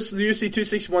on. There's the UFC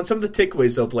 261. Some of the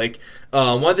takeaways, though, Blake.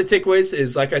 One of the takeaways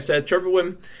is, like I said, Trevor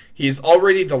Whitman. He's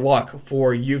already the lock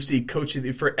for UFC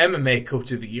for MMA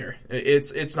Coach of the Year.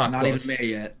 It's not close. Not even May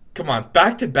yet. Come on,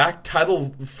 back-to-back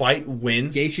title fight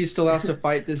wins. Gaethje still has to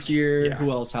fight this year. Yeah. Who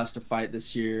else has to fight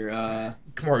this year?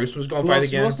 Kamaru Usman's going to fight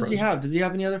again. Who else does he have? Does he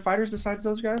have any other fighters besides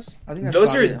those guys? I think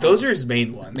those are his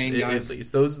main ones. At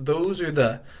least those are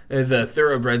the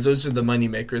thoroughbreds. Those are the money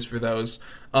makers for those.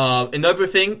 Another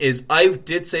thing is, I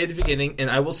did say at the beginning, and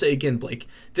I will say again, Blake,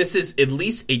 this is at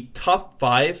least a top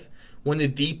 5 one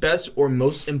of the best or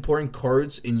most important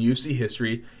cards in UFC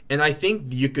history, and I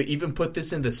think you could even put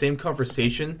this in the same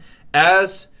conversation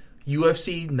as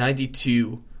UFC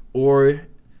 92 or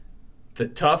the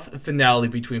tough finale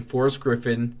between Forrest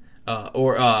Griffin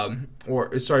or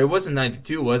sorry, it wasn't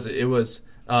 92, was it? It was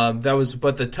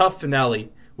but the tough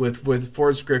finale with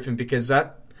Forrest Griffin, because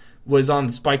that was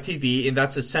on Spike TV, and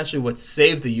that's essentially what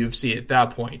saved the UFC at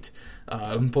that point.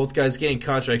 Both guys getting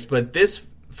contracts, but this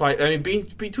fight, I mean,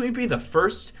 between being the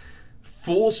first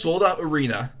full sold-out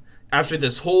arena after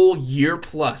this whole year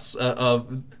plus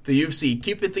of the UFC,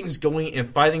 keeping things going and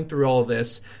fighting through all of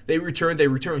this, they return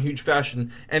in huge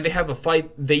fashion, and they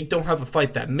don't have a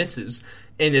fight that misses.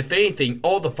 And if anything,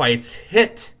 all the fights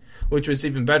hit, which was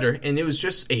even better. And it was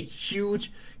just a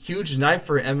huge, huge night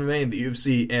for MMA and the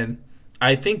UFC. And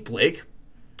I think, Blake,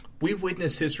 we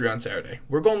witnessed history on Saturday.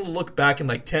 We're going to look back in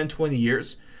like 10, 20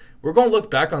 years. We're going to look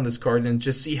back on this card and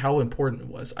just see how important it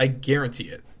was. I guarantee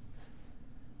it.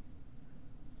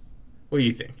 What do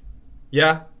you think?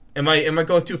 Yeah? Am I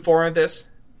going too far on this?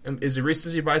 Is it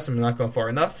recency bias? I'm not going far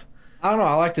enough? I don't know.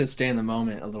 I like to stay in the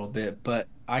moment a little bit, but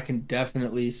I can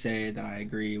definitely say that I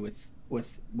agree with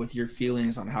your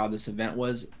feelings on how this event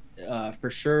was. For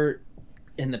sure,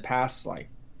 in the past, like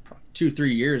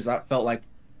 2-3 years, that felt like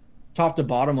top to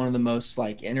bottom one of the most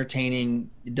like entertaining.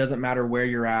 It doesn't matter where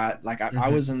you're at. Like I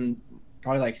was in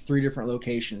probably like 3 different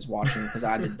locations watching, because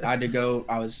I had to go.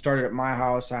 I was started at my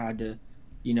house. I had to,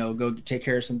 go take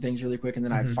care of some things really quick, and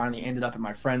then I finally ended up at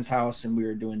my friend's house, and we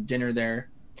were doing dinner there.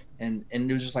 And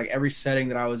it was just like every setting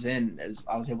that I was in,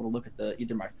 I was able to look at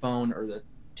either my phone or the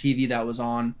TV that was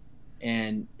on,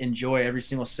 and enjoy every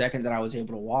single second that I was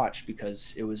able to watch,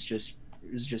 because it was just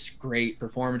great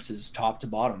performances top to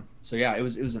bottom. So yeah, it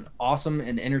was an awesome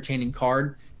and entertaining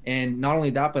card. And not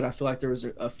only that, but I feel like there was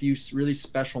a few really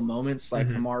special moments, like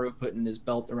Kamaru putting his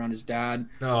belt around his dad.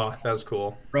 Oh, that was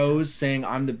cool. Rose saying,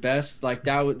 "I'm the best." Like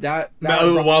that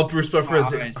while Bruce Buffer is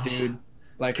dude.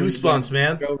 Like goosebumps,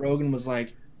 man. Joe Rogan was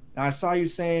like, "I saw you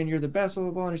saying you're the best," blah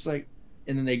blah blah, and she's like,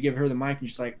 and then they give her the mic, and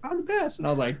she's like, "I'm the best," and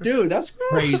I was like, "Dude, that's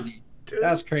crazy." Dude.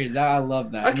 That's crazy. I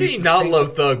love that. How can you not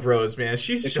love Thug Rose, man?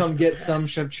 She's just come get some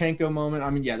Shevchenko moment. I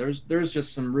mean, yeah, there's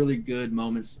just some really good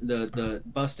moments. The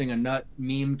busting a nut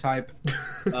meme type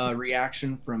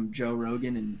reaction from Joe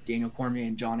Rogan and Daniel Cormier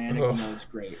and John Anik. It's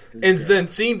great. Then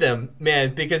seeing them,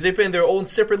 man, because they've been in their own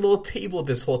separate little table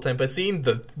this whole time, but seeing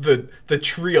the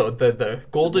trio, the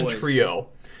golden trio,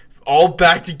 all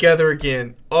back together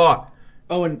again.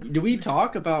 Oh, and did we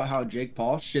talk about how Jake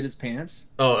Paul shit his pants?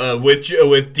 Oh, with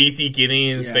DC getting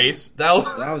in his face. That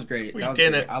was great. We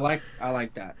did it. I like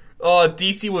that. Oh,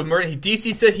 DC would murder.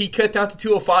 DC said he cut down to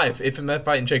 205 if it meant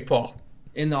fighting Jake Paul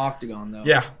in the octagon, though.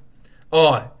 Yeah.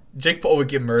 Oh, Jake Paul would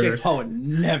get murdered. Jake Paul would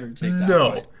never take that.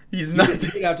 No, fight. He's not.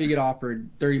 He'd have to get offered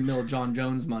 $30 million John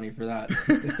Jones money for that.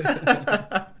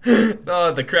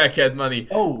 Oh, the crackhead money.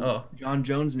 Oh, John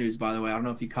Jones news, by the way. I don't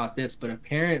know if you caught this, but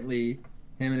apparently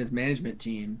him and his management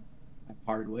team have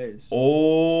parted ways.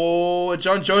 Oh,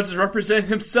 John Jones is representing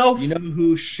himself. You know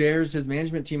who shares his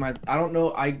management team? I don't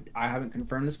know. I haven't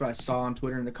confirmed this, but I saw on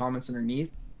Twitter in the comments underneath,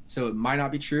 so it might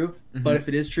not be true. But if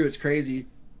it is true, it's crazy.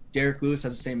 Derek Lewis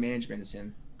has the same management as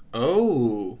him.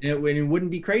 Oh. And it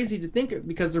wouldn't be crazy to think it,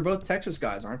 because they're both Texas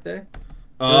guys, aren't they?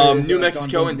 New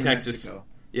Mexico and Texas. Mexico.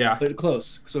 Yeah. But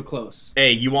close. So close.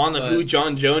 Hey, you want to know who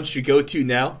John Jones should go to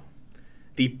now?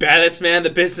 The baddest man in the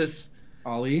business.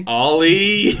 Ali. I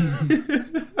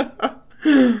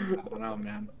don't know,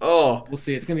 man. Oh. We'll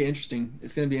see. It's going to be interesting.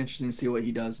 It's going to be interesting to see what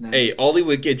he does next. Hey, Ali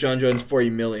would get John Jones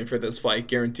 $40 million for this fight,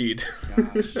 guaranteed.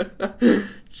 Gosh.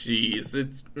 Jeez,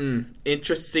 it's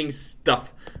interesting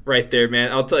stuff right there,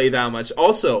 man. I'll tell you that much.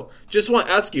 Also, just want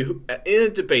to ask you, in a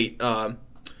debate,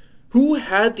 who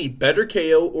had the better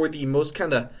KO or the most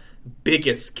kind of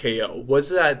biggest KO? Was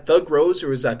that Thug Rose or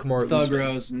was that Kamaru Usman? Thug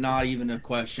Rose, not even a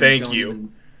question. Thank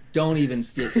you. Don't even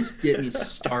get me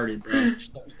started, bro.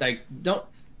 Like, don't.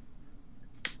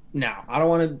 Now, I don't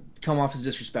want to come off as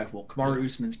disrespectful. Kamaru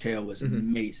Usman's KO was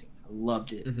amazing. I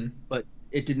loved it. But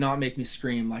it did not make me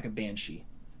scream like a banshee.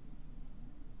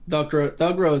 Thug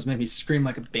Rose made me scream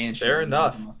like a banshee. Fair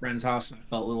enough. At my friend's house, and I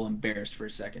felt a little embarrassed for a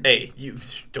second. Hey, you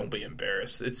don't be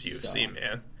embarrassed. It's UFC,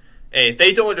 man. Hey, if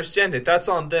they don't understand it, that's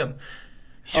on them.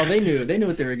 Oh, they knew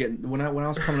what they were getting. When I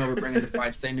was coming over bringing the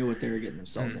fights, they knew what they were getting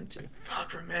themselves into.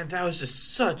 Fuck, man, that was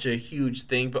just such a huge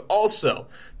thing. But also,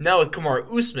 now with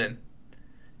Kamaru Usman,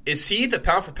 is he the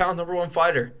pound-for-pound #1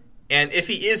 fighter? And if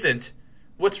he isn't,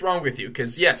 what's wrong with you?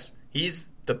 Because, yes,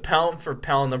 he's the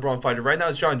pound-for-pound #1 fighter. Right now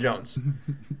it's John Jones.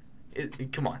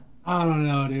 Come on. I don't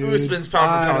know, dude. Usman's pound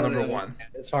for I pound don't number know. one.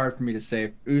 It's hard for me to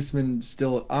say. Usman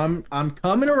still. I'm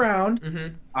coming around.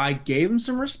 Mm-hmm. I gave him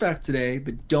some respect today,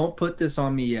 but don't put this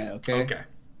on me yet. Okay. Okay.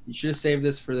 You should have saved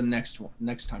this for the next one.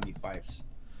 Next time he fights,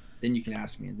 then you can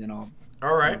ask me, and then I'll.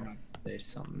 All right. Say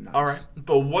something nice. All right.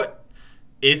 But what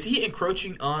is he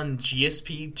encroaching on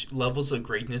GSP levels of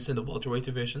greatness in the welterweight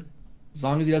division? As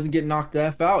long as he doesn't get knocked the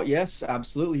F out, yes,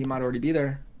 absolutely. He might already be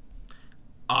there.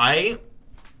 I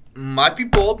might be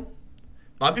bold.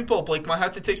 Blake might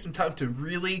have to take some time to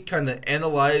really kind of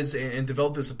analyze and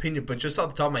develop this opinion. But just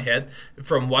off the top of my head,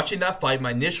 from watching that fight,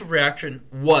 my initial reaction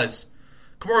was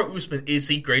Kamaru Usman is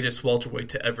the greatest welterweight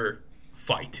to ever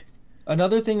fight.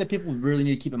 Another thing that people really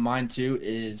need to keep in mind too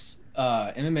is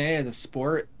MMA as a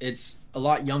sport. It's a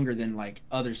lot younger than like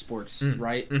other sports,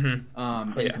 right?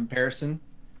 Mm-hmm. In comparison.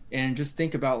 And just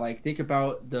think about the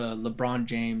LeBron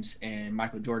James and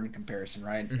Michael Jordan comparison,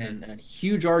 right? Mm-hmm. And a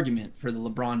huge argument for the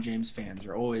LeBron James fans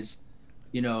are always,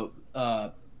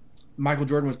 Michael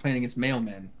Jordan was playing against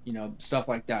mailmen, stuff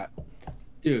like that.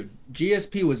 Dude,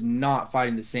 GSP was not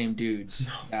fighting the same dudes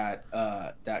that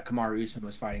Kamaru Usman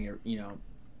was fighting.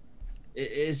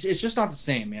 It's just not the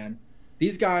same, man.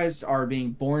 These guys are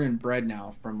being born and bred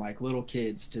now from like little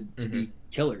kids to be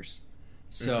killers.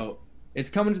 So. It's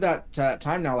coming to that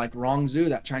time now, like Rong Zhu,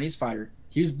 that Chinese fighter.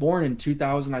 He was born in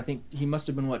 2000. I think he must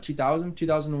have been,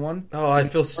 2001? Oh, I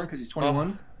feel because he's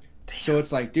 21. So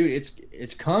it's like, dude,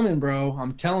 it's coming, bro.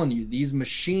 I'm telling you, these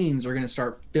machines are going to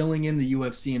start filling in the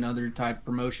UFC and other type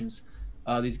promotions.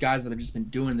 These guys that have just been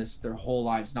doing this their whole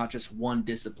lives, not just one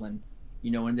discipline,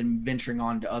 and then venturing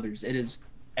on to others. It is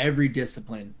every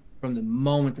discipline from the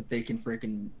moment that they can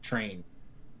freaking train.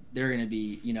 They're going to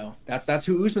be, that's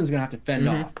who Usman's going to have to fend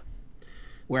off.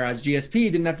 Whereas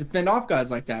GSP didn't have to fend off guys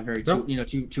like that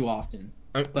too often.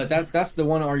 But that's the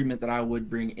one argument that I would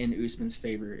bring in Usman's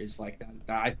favor is like that.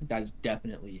 I think that is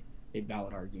definitely a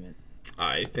valid argument.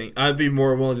 I think I'd be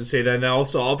more willing to say that. And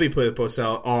also, I'll be putting a post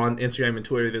out on Instagram and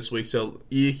Twitter this week. So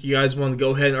if you guys want to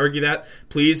go ahead and argue that,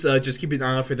 please just keep an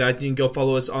eye out for that. You can go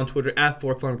follow us on Twitter at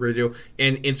Fourth Long Radio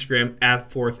and Instagram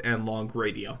at Fourth and Long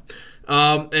Radio.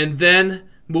 And then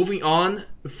moving on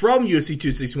from UFC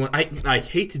 261, I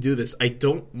hate to do this. I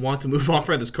don't want to move on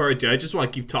from this card, dude. I just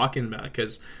want to keep talking about it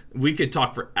because we could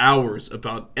talk for hours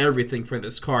about everything for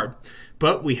this card.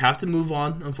 But we have to move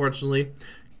on, unfortunately.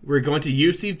 We're going to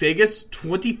UFC Vegas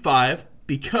 25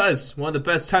 because one of the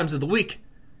best times of the week,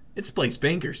 it's Blake's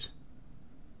Bangers.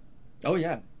 Oh,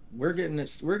 yeah. We're going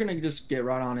to just get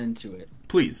right on into it.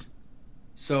 Please.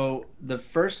 So the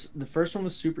first one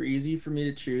was super easy for me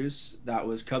to choose. That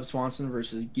was Cub Swanson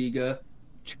versus Giga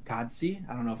Chikadze.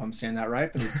 I don't know if I'm saying that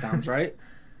right, but it sounds right.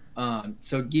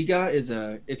 So Giga is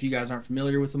if you guys aren't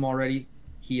familiar with him already,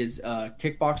 he is a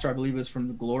kickboxer. I believe it was from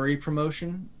the Glory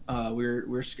promotion. We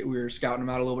were scouting him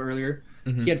out a little bit earlier.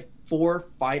 Mm-hmm. He had 4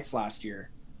 fights last year.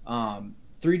 3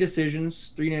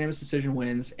 unanimous decision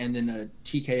wins, and then a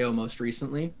TKO most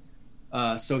recently.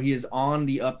 So he is on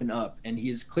the up and up, and he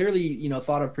is clearly,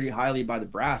 thought of pretty highly by the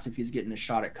brass if he's getting a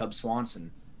shot at Cub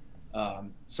Swanson.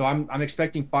 So I'm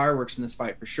expecting fireworks in this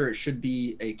fight for sure. It should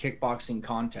be a kickboxing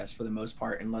contest for the most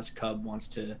part, unless Cub wants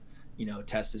to,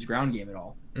 test his ground game at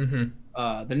all.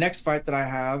 Mm-hmm. The next fight that I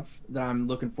have that I'm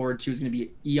looking forward to is going to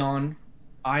be Ion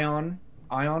Cutelaba.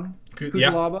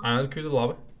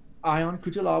 Ion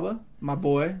Cutelaba, my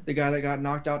boy, the guy that got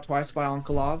knocked out twice by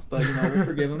Ankalaev, but we'll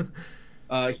forgive him.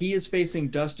 He is facing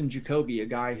Dustin Jacoby, a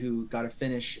guy who got a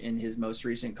finish in his most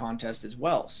recent contest as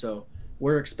well. So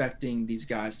we're expecting these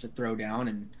guys to throw down,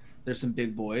 and there's some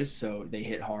big boys, so they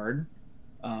hit hard.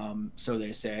 So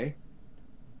they say.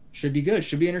 Should be good.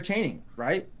 Should be entertaining,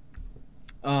 right?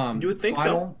 You would think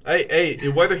so. Hey,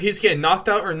 whether he's getting knocked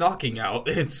out or knocking out,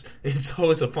 it's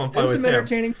always a fun fight with him. Some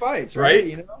entertaining fights,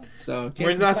 right? So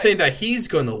we're not saying that he's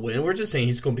going to win. We're just saying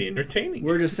he's going to be entertaining.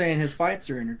 We're just saying his fights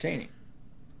are entertaining.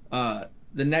 The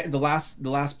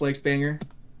last Blake's banger,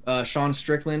 Sean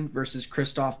Strickland versus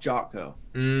Krzysztof Jotko.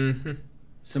 Mm-hmm.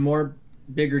 Some more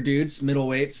bigger dudes,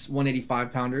 middleweights,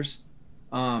 185 pounders,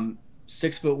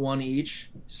 6'1" each,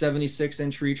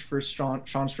 76-inch reach for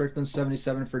Sean Strickland,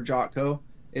 77 for Jotko.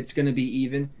 It's gonna be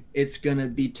even. It's gonna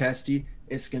be testy.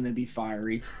 It's gonna be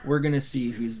fiery. We're gonna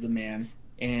see who's the man,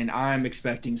 and I'm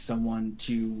expecting someone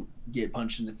to get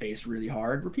punched in the face really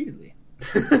hard repeatedly.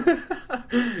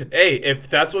 Hey, if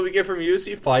that's what we get from a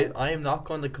UFC fight, I am not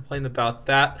going to complain about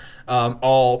that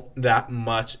all that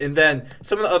much. And then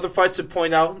some of the other fights to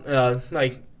point out,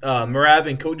 like Merab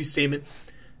and Cody Stamann,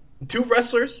 2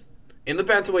 wrestlers in the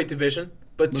bantamweight division,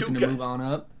 but Looking 2 to guys move on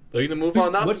up. Looking to move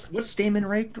on up. What's Stamann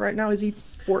ranked right now? Is he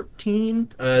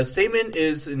 14? Stamann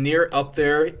is near up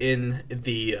there in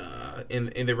the in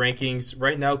the rankings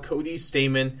right now. Cody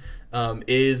Stamann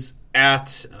is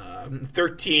at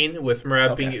 13, with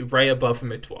Merab being right above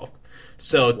him at 12.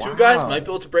 So two guys might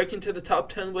be able to break into the top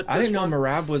 10 with this one. I didn't know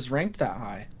Merab was ranked that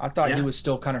high. I thought he was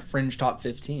still kind of fringe top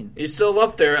 15. He's still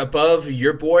up there above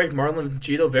your boy, Marlon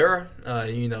Gito Vera.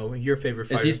 Your favorite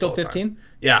fighter. Is he still 15?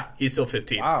 Yeah, he's still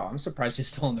 15. Wow, I'm surprised he's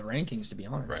still in the rankings, to be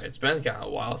honest. Right, it's been kind of a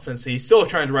while since he's still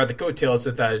trying to ride the coattails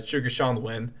of that Sugar Sean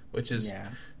win, which is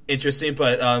interesting.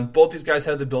 But both these guys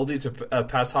have the ability to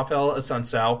pass Rafael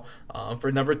Assunção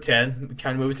for number 10,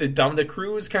 kind of move to Dominic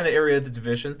Cruz kind of area of the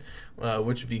division,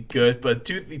 which would be good. But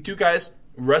two guys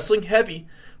wrestling heavy,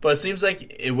 but it seems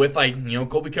like with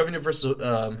Colby Covington versus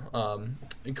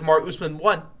Kamaru Usman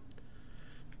 1,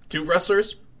 two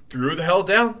wrestlers threw the hell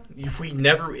down.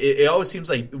 It always seems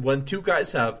like when two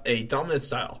guys have a dominant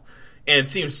style, and it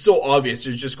seems so obvious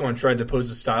they're just going to try to oppose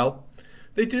a style,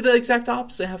 they do the exact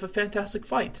opposite, have a fantastic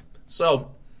fight.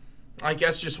 So, I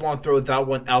guess just want to throw that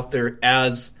one out there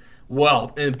as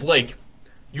well. And Blake,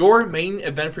 your main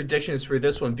event predictions for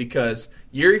this one, because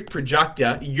Yuri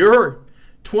Prochazka, your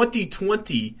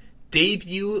 2020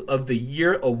 Debut of the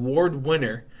Year award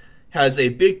winner, has a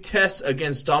big test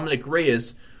against Dominic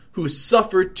Reyes, who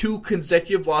suffered 2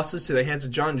 consecutive losses to the hands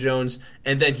of John Jones,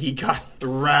 and then he got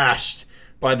thrashed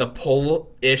by the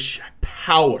Polish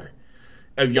power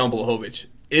of Jan Blachowicz.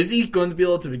 Is he going to be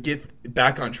able to get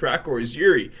back on track, or is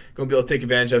Yuri going to be able to take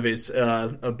advantage of his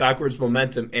backwards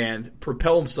momentum and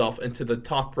propel himself into the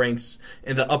top ranks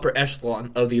in the upper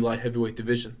echelon of the light heavyweight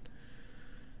division?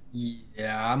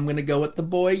 Yeah, I'm going to go with the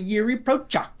boy Yuri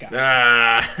Prochazka.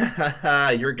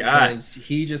 Your guy. Because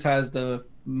he just has the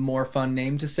more fun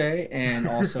name to say, and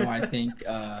also I think,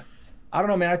 I don't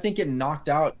know, man, I think getting knocked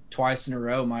out twice in a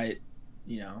row might...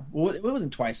 well, it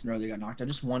wasn't twice in a row they got knocked out,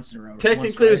 just once in a row.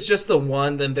 Technically, it was just the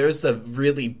one. Then there's a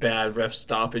really bad ref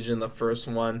stoppage in the first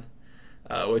one,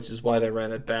 which is why they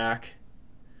ran it back.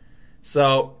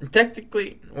 So,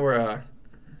 technically, I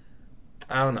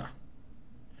don't know.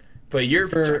 But you're...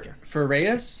 For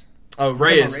Reyes? Oh,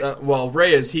 Reyes.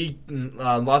 Reyes, he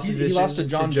lost his issues lost to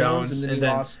John Jones, and then he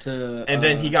lost to... and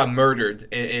then he got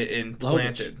murdered and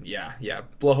planted. Yeah.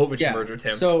 Blachowicz murdered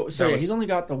him. So he's only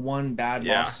got the one bad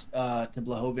loss to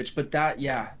Blachowicz. But that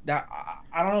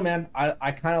I don't know, man.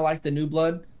 I kind of like the new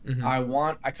blood.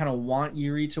 Mm-hmm. I kind of want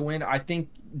Yuri to win. I think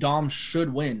Dom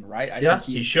should win, right? I think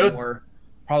he should.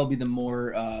 Probably the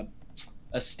more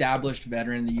established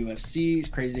veteran in the UFC. It's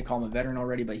crazy to call him a veteran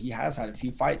already, but he has had a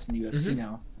few fights in the UFC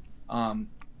now.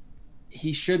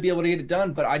 He should be able to get it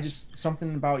done, but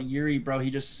something about Yuri, bro,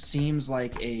 he just seems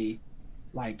like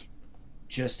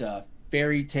just a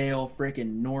fairy tale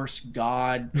freaking Norse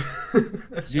god,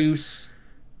 Zeus,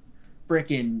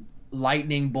 freaking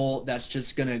lightning bolt that's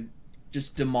just gonna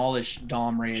demolish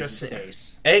Dom Reyes'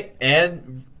 face.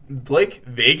 And Blake,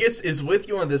 Vegas is with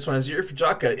you on this one, as Yuri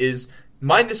Prochazka is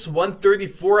minus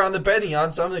 134 on the betting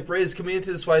odds. Dominic Reyes coming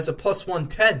into this fight as a plus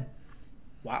 110.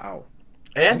 Wow.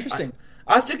 And interesting.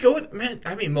 I have to go with,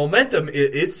 momentum.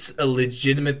 It's a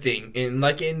legitimate thing. In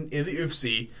the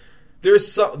UFC,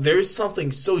 there's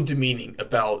something so demeaning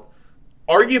about,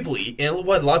 arguably, and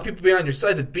what a lot of people be on your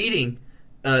side, of beating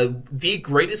the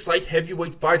greatest light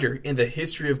heavyweight fighter in the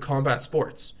history of combat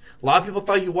sports. A lot of people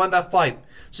thought you won that fight.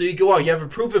 So you go out, you have a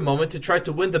proven moment to try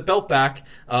to win the belt back,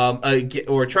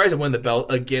 or try to win the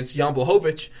belt against Jan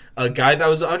Blachowicz, a guy that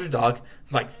was an underdog,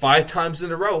 5 times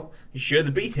in a row. You should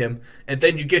have beat him. And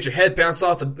then you get your head bounced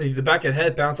off, the back of the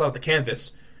head bounced off the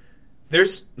canvas.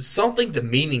 There's something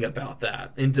demeaning about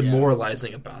that and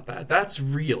demoralizing about that. That's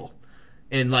real.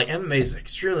 And MMA is an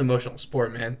extremely emotional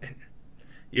sport, man. And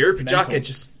Yuri Prochazka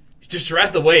just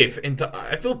ride the wave. And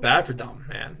I feel bad for Dom,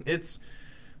 man. It's...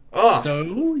 Oh.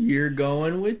 So you're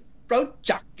going with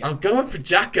Prochazka. I'm going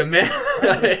Prochazka, man.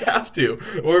 I have to.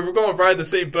 Or we're going to ride the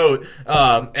same boat.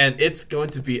 And it's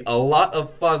going to be a lot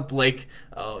of fun, Blake.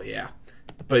 Oh, yeah.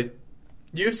 But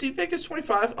UFC Vegas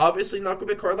 25, obviously not going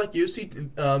to be a card like UFC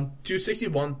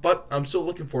 261, but I'm still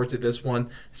looking forward to this one,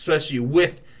 especially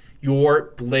with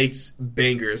your Blake's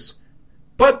bangers.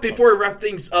 But before we wrap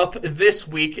things up this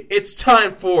week, it's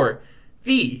time for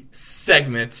the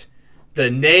segment, the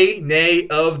Nay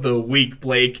of the Week,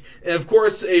 Blake. And of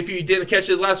course, if you didn't catch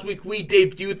it last week, we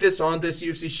debuted this on this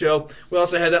UFC show. We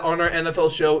also had it on our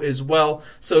NFL show as well.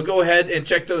 So go ahead and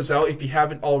check those out if you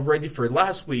haven't already for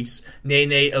last week's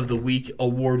Nay of the Week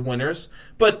award winners.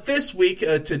 But this week,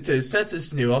 since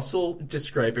it's new, I'll still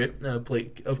describe it.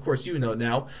 Blake, of course, you know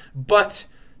now. But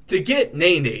to get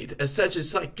Nay-Nayed, essentially,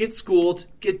 it's like get schooled,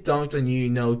 get dunked on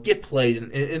you, get played,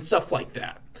 and stuff like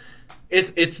that.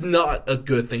 It's not a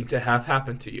good thing to have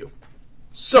happen to you.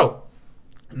 So,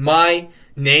 my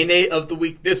Nene of the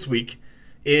week this week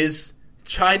is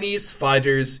Chinese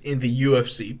fighters in the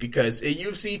UFC, because at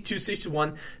UFC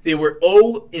 261 they were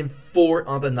 0-4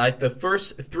 on the night. The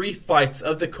first 3 fights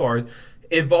of the card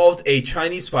involved a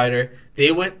Chinese fighter.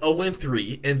 They went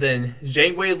 0-3, and then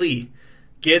Zhang Weili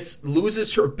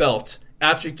loses her belt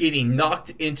after getting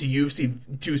knocked into UFC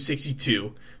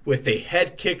 262 with a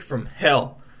head kick from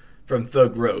hell from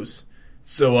Thug Rose.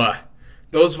 So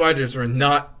those fighters were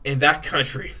not in that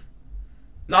country,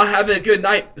 not having a good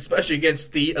night, especially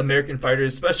against the American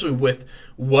fighters, especially with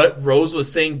what Rose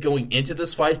was saying going into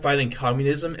this fight, fighting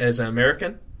communism as an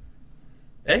American.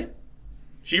 Hey,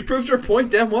 she proved her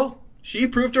point damn well. She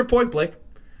proved her point, Blake.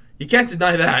 You can't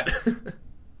deny that.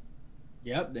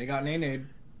 Yep, they got Nene.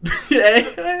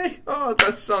 Hey, oh,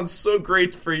 that sounds so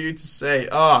great for you to say.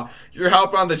 You're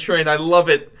hopping on the train. I love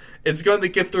it. It's going to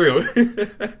get through.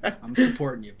 I'm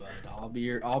supporting you, bud. I'll be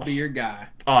your guy.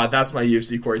 That's my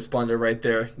UFC correspondent right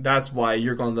there. That's why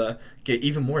you're going to get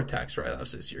even more tax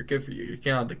write-offs this year. Good for you. You're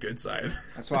getting on the good side.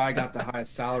 That's why I got the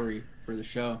highest salary for the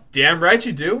show. Damn right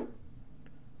you do.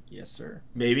 Yes, sir.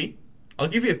 Maybe. I'll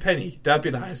give you a penny. That'd be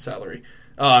the highest salary.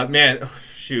 Man,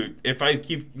 shoot. If I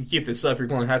keep this up, you're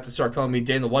going to have to start calling me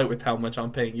Dana White with how much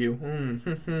I'm paying you.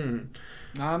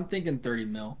 I'm thinking 30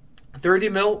 mil. 30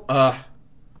 mil?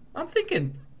 I'm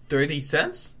thinking 30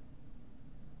 cents.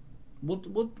 We'll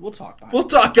talk about it. We'll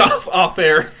talk off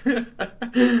air.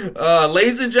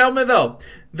 Ladies and gentlemen, though,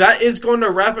 that is going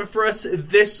to wrap it for us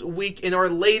this week in our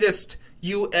latest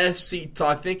UFC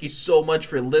talk. Thank you so much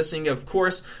for listening. Of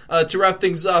course, to wrap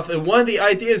things off, and one of the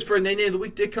ideas for Nene of the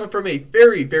Week did come from a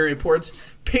very, very important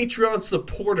Patreon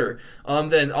supporter.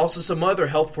 Then also some other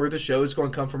help for the show is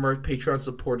going to come from our Patreon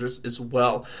supporters as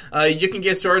well. You can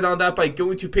get started on that by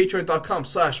going to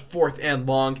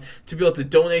patreon.com/fourthandlong to be able to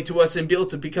donate to us and be able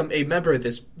to become a member of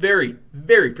this very,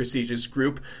 very prestigious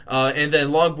group. And then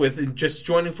along with just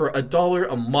joining for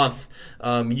 $1 a month,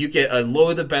 you get a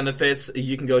load of benefits.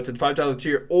 You can go to the $5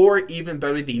 tier or even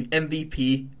better, the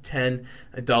MVP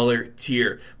 $10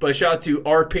 tier. But shout out to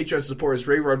our Patreon supporters,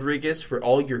 Ray Rodriguez, for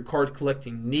all your card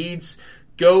collecting needs.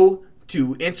 Go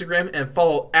to Instagram and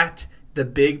follow at the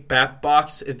Big Bat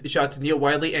Box. Shout out to Neil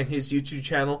Wiley and his YouTube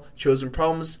channel, Chosen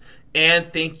Problems.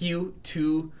 And thank you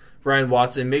to Ryan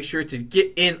Watson. Make sure to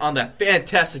get in on that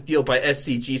fantastic deal by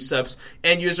SCG Subs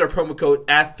and use our promo code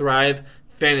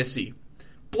 @ThriveFantasy.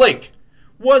 Blake,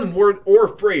 one word or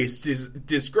phrase to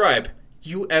describe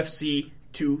UFC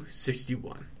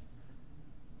 261.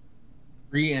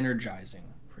 Re-energizing.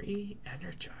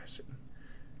 Re-energizing.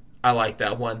 I like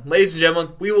that one. Ladies and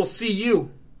gentlemen, we will see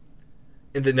you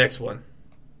in the next one.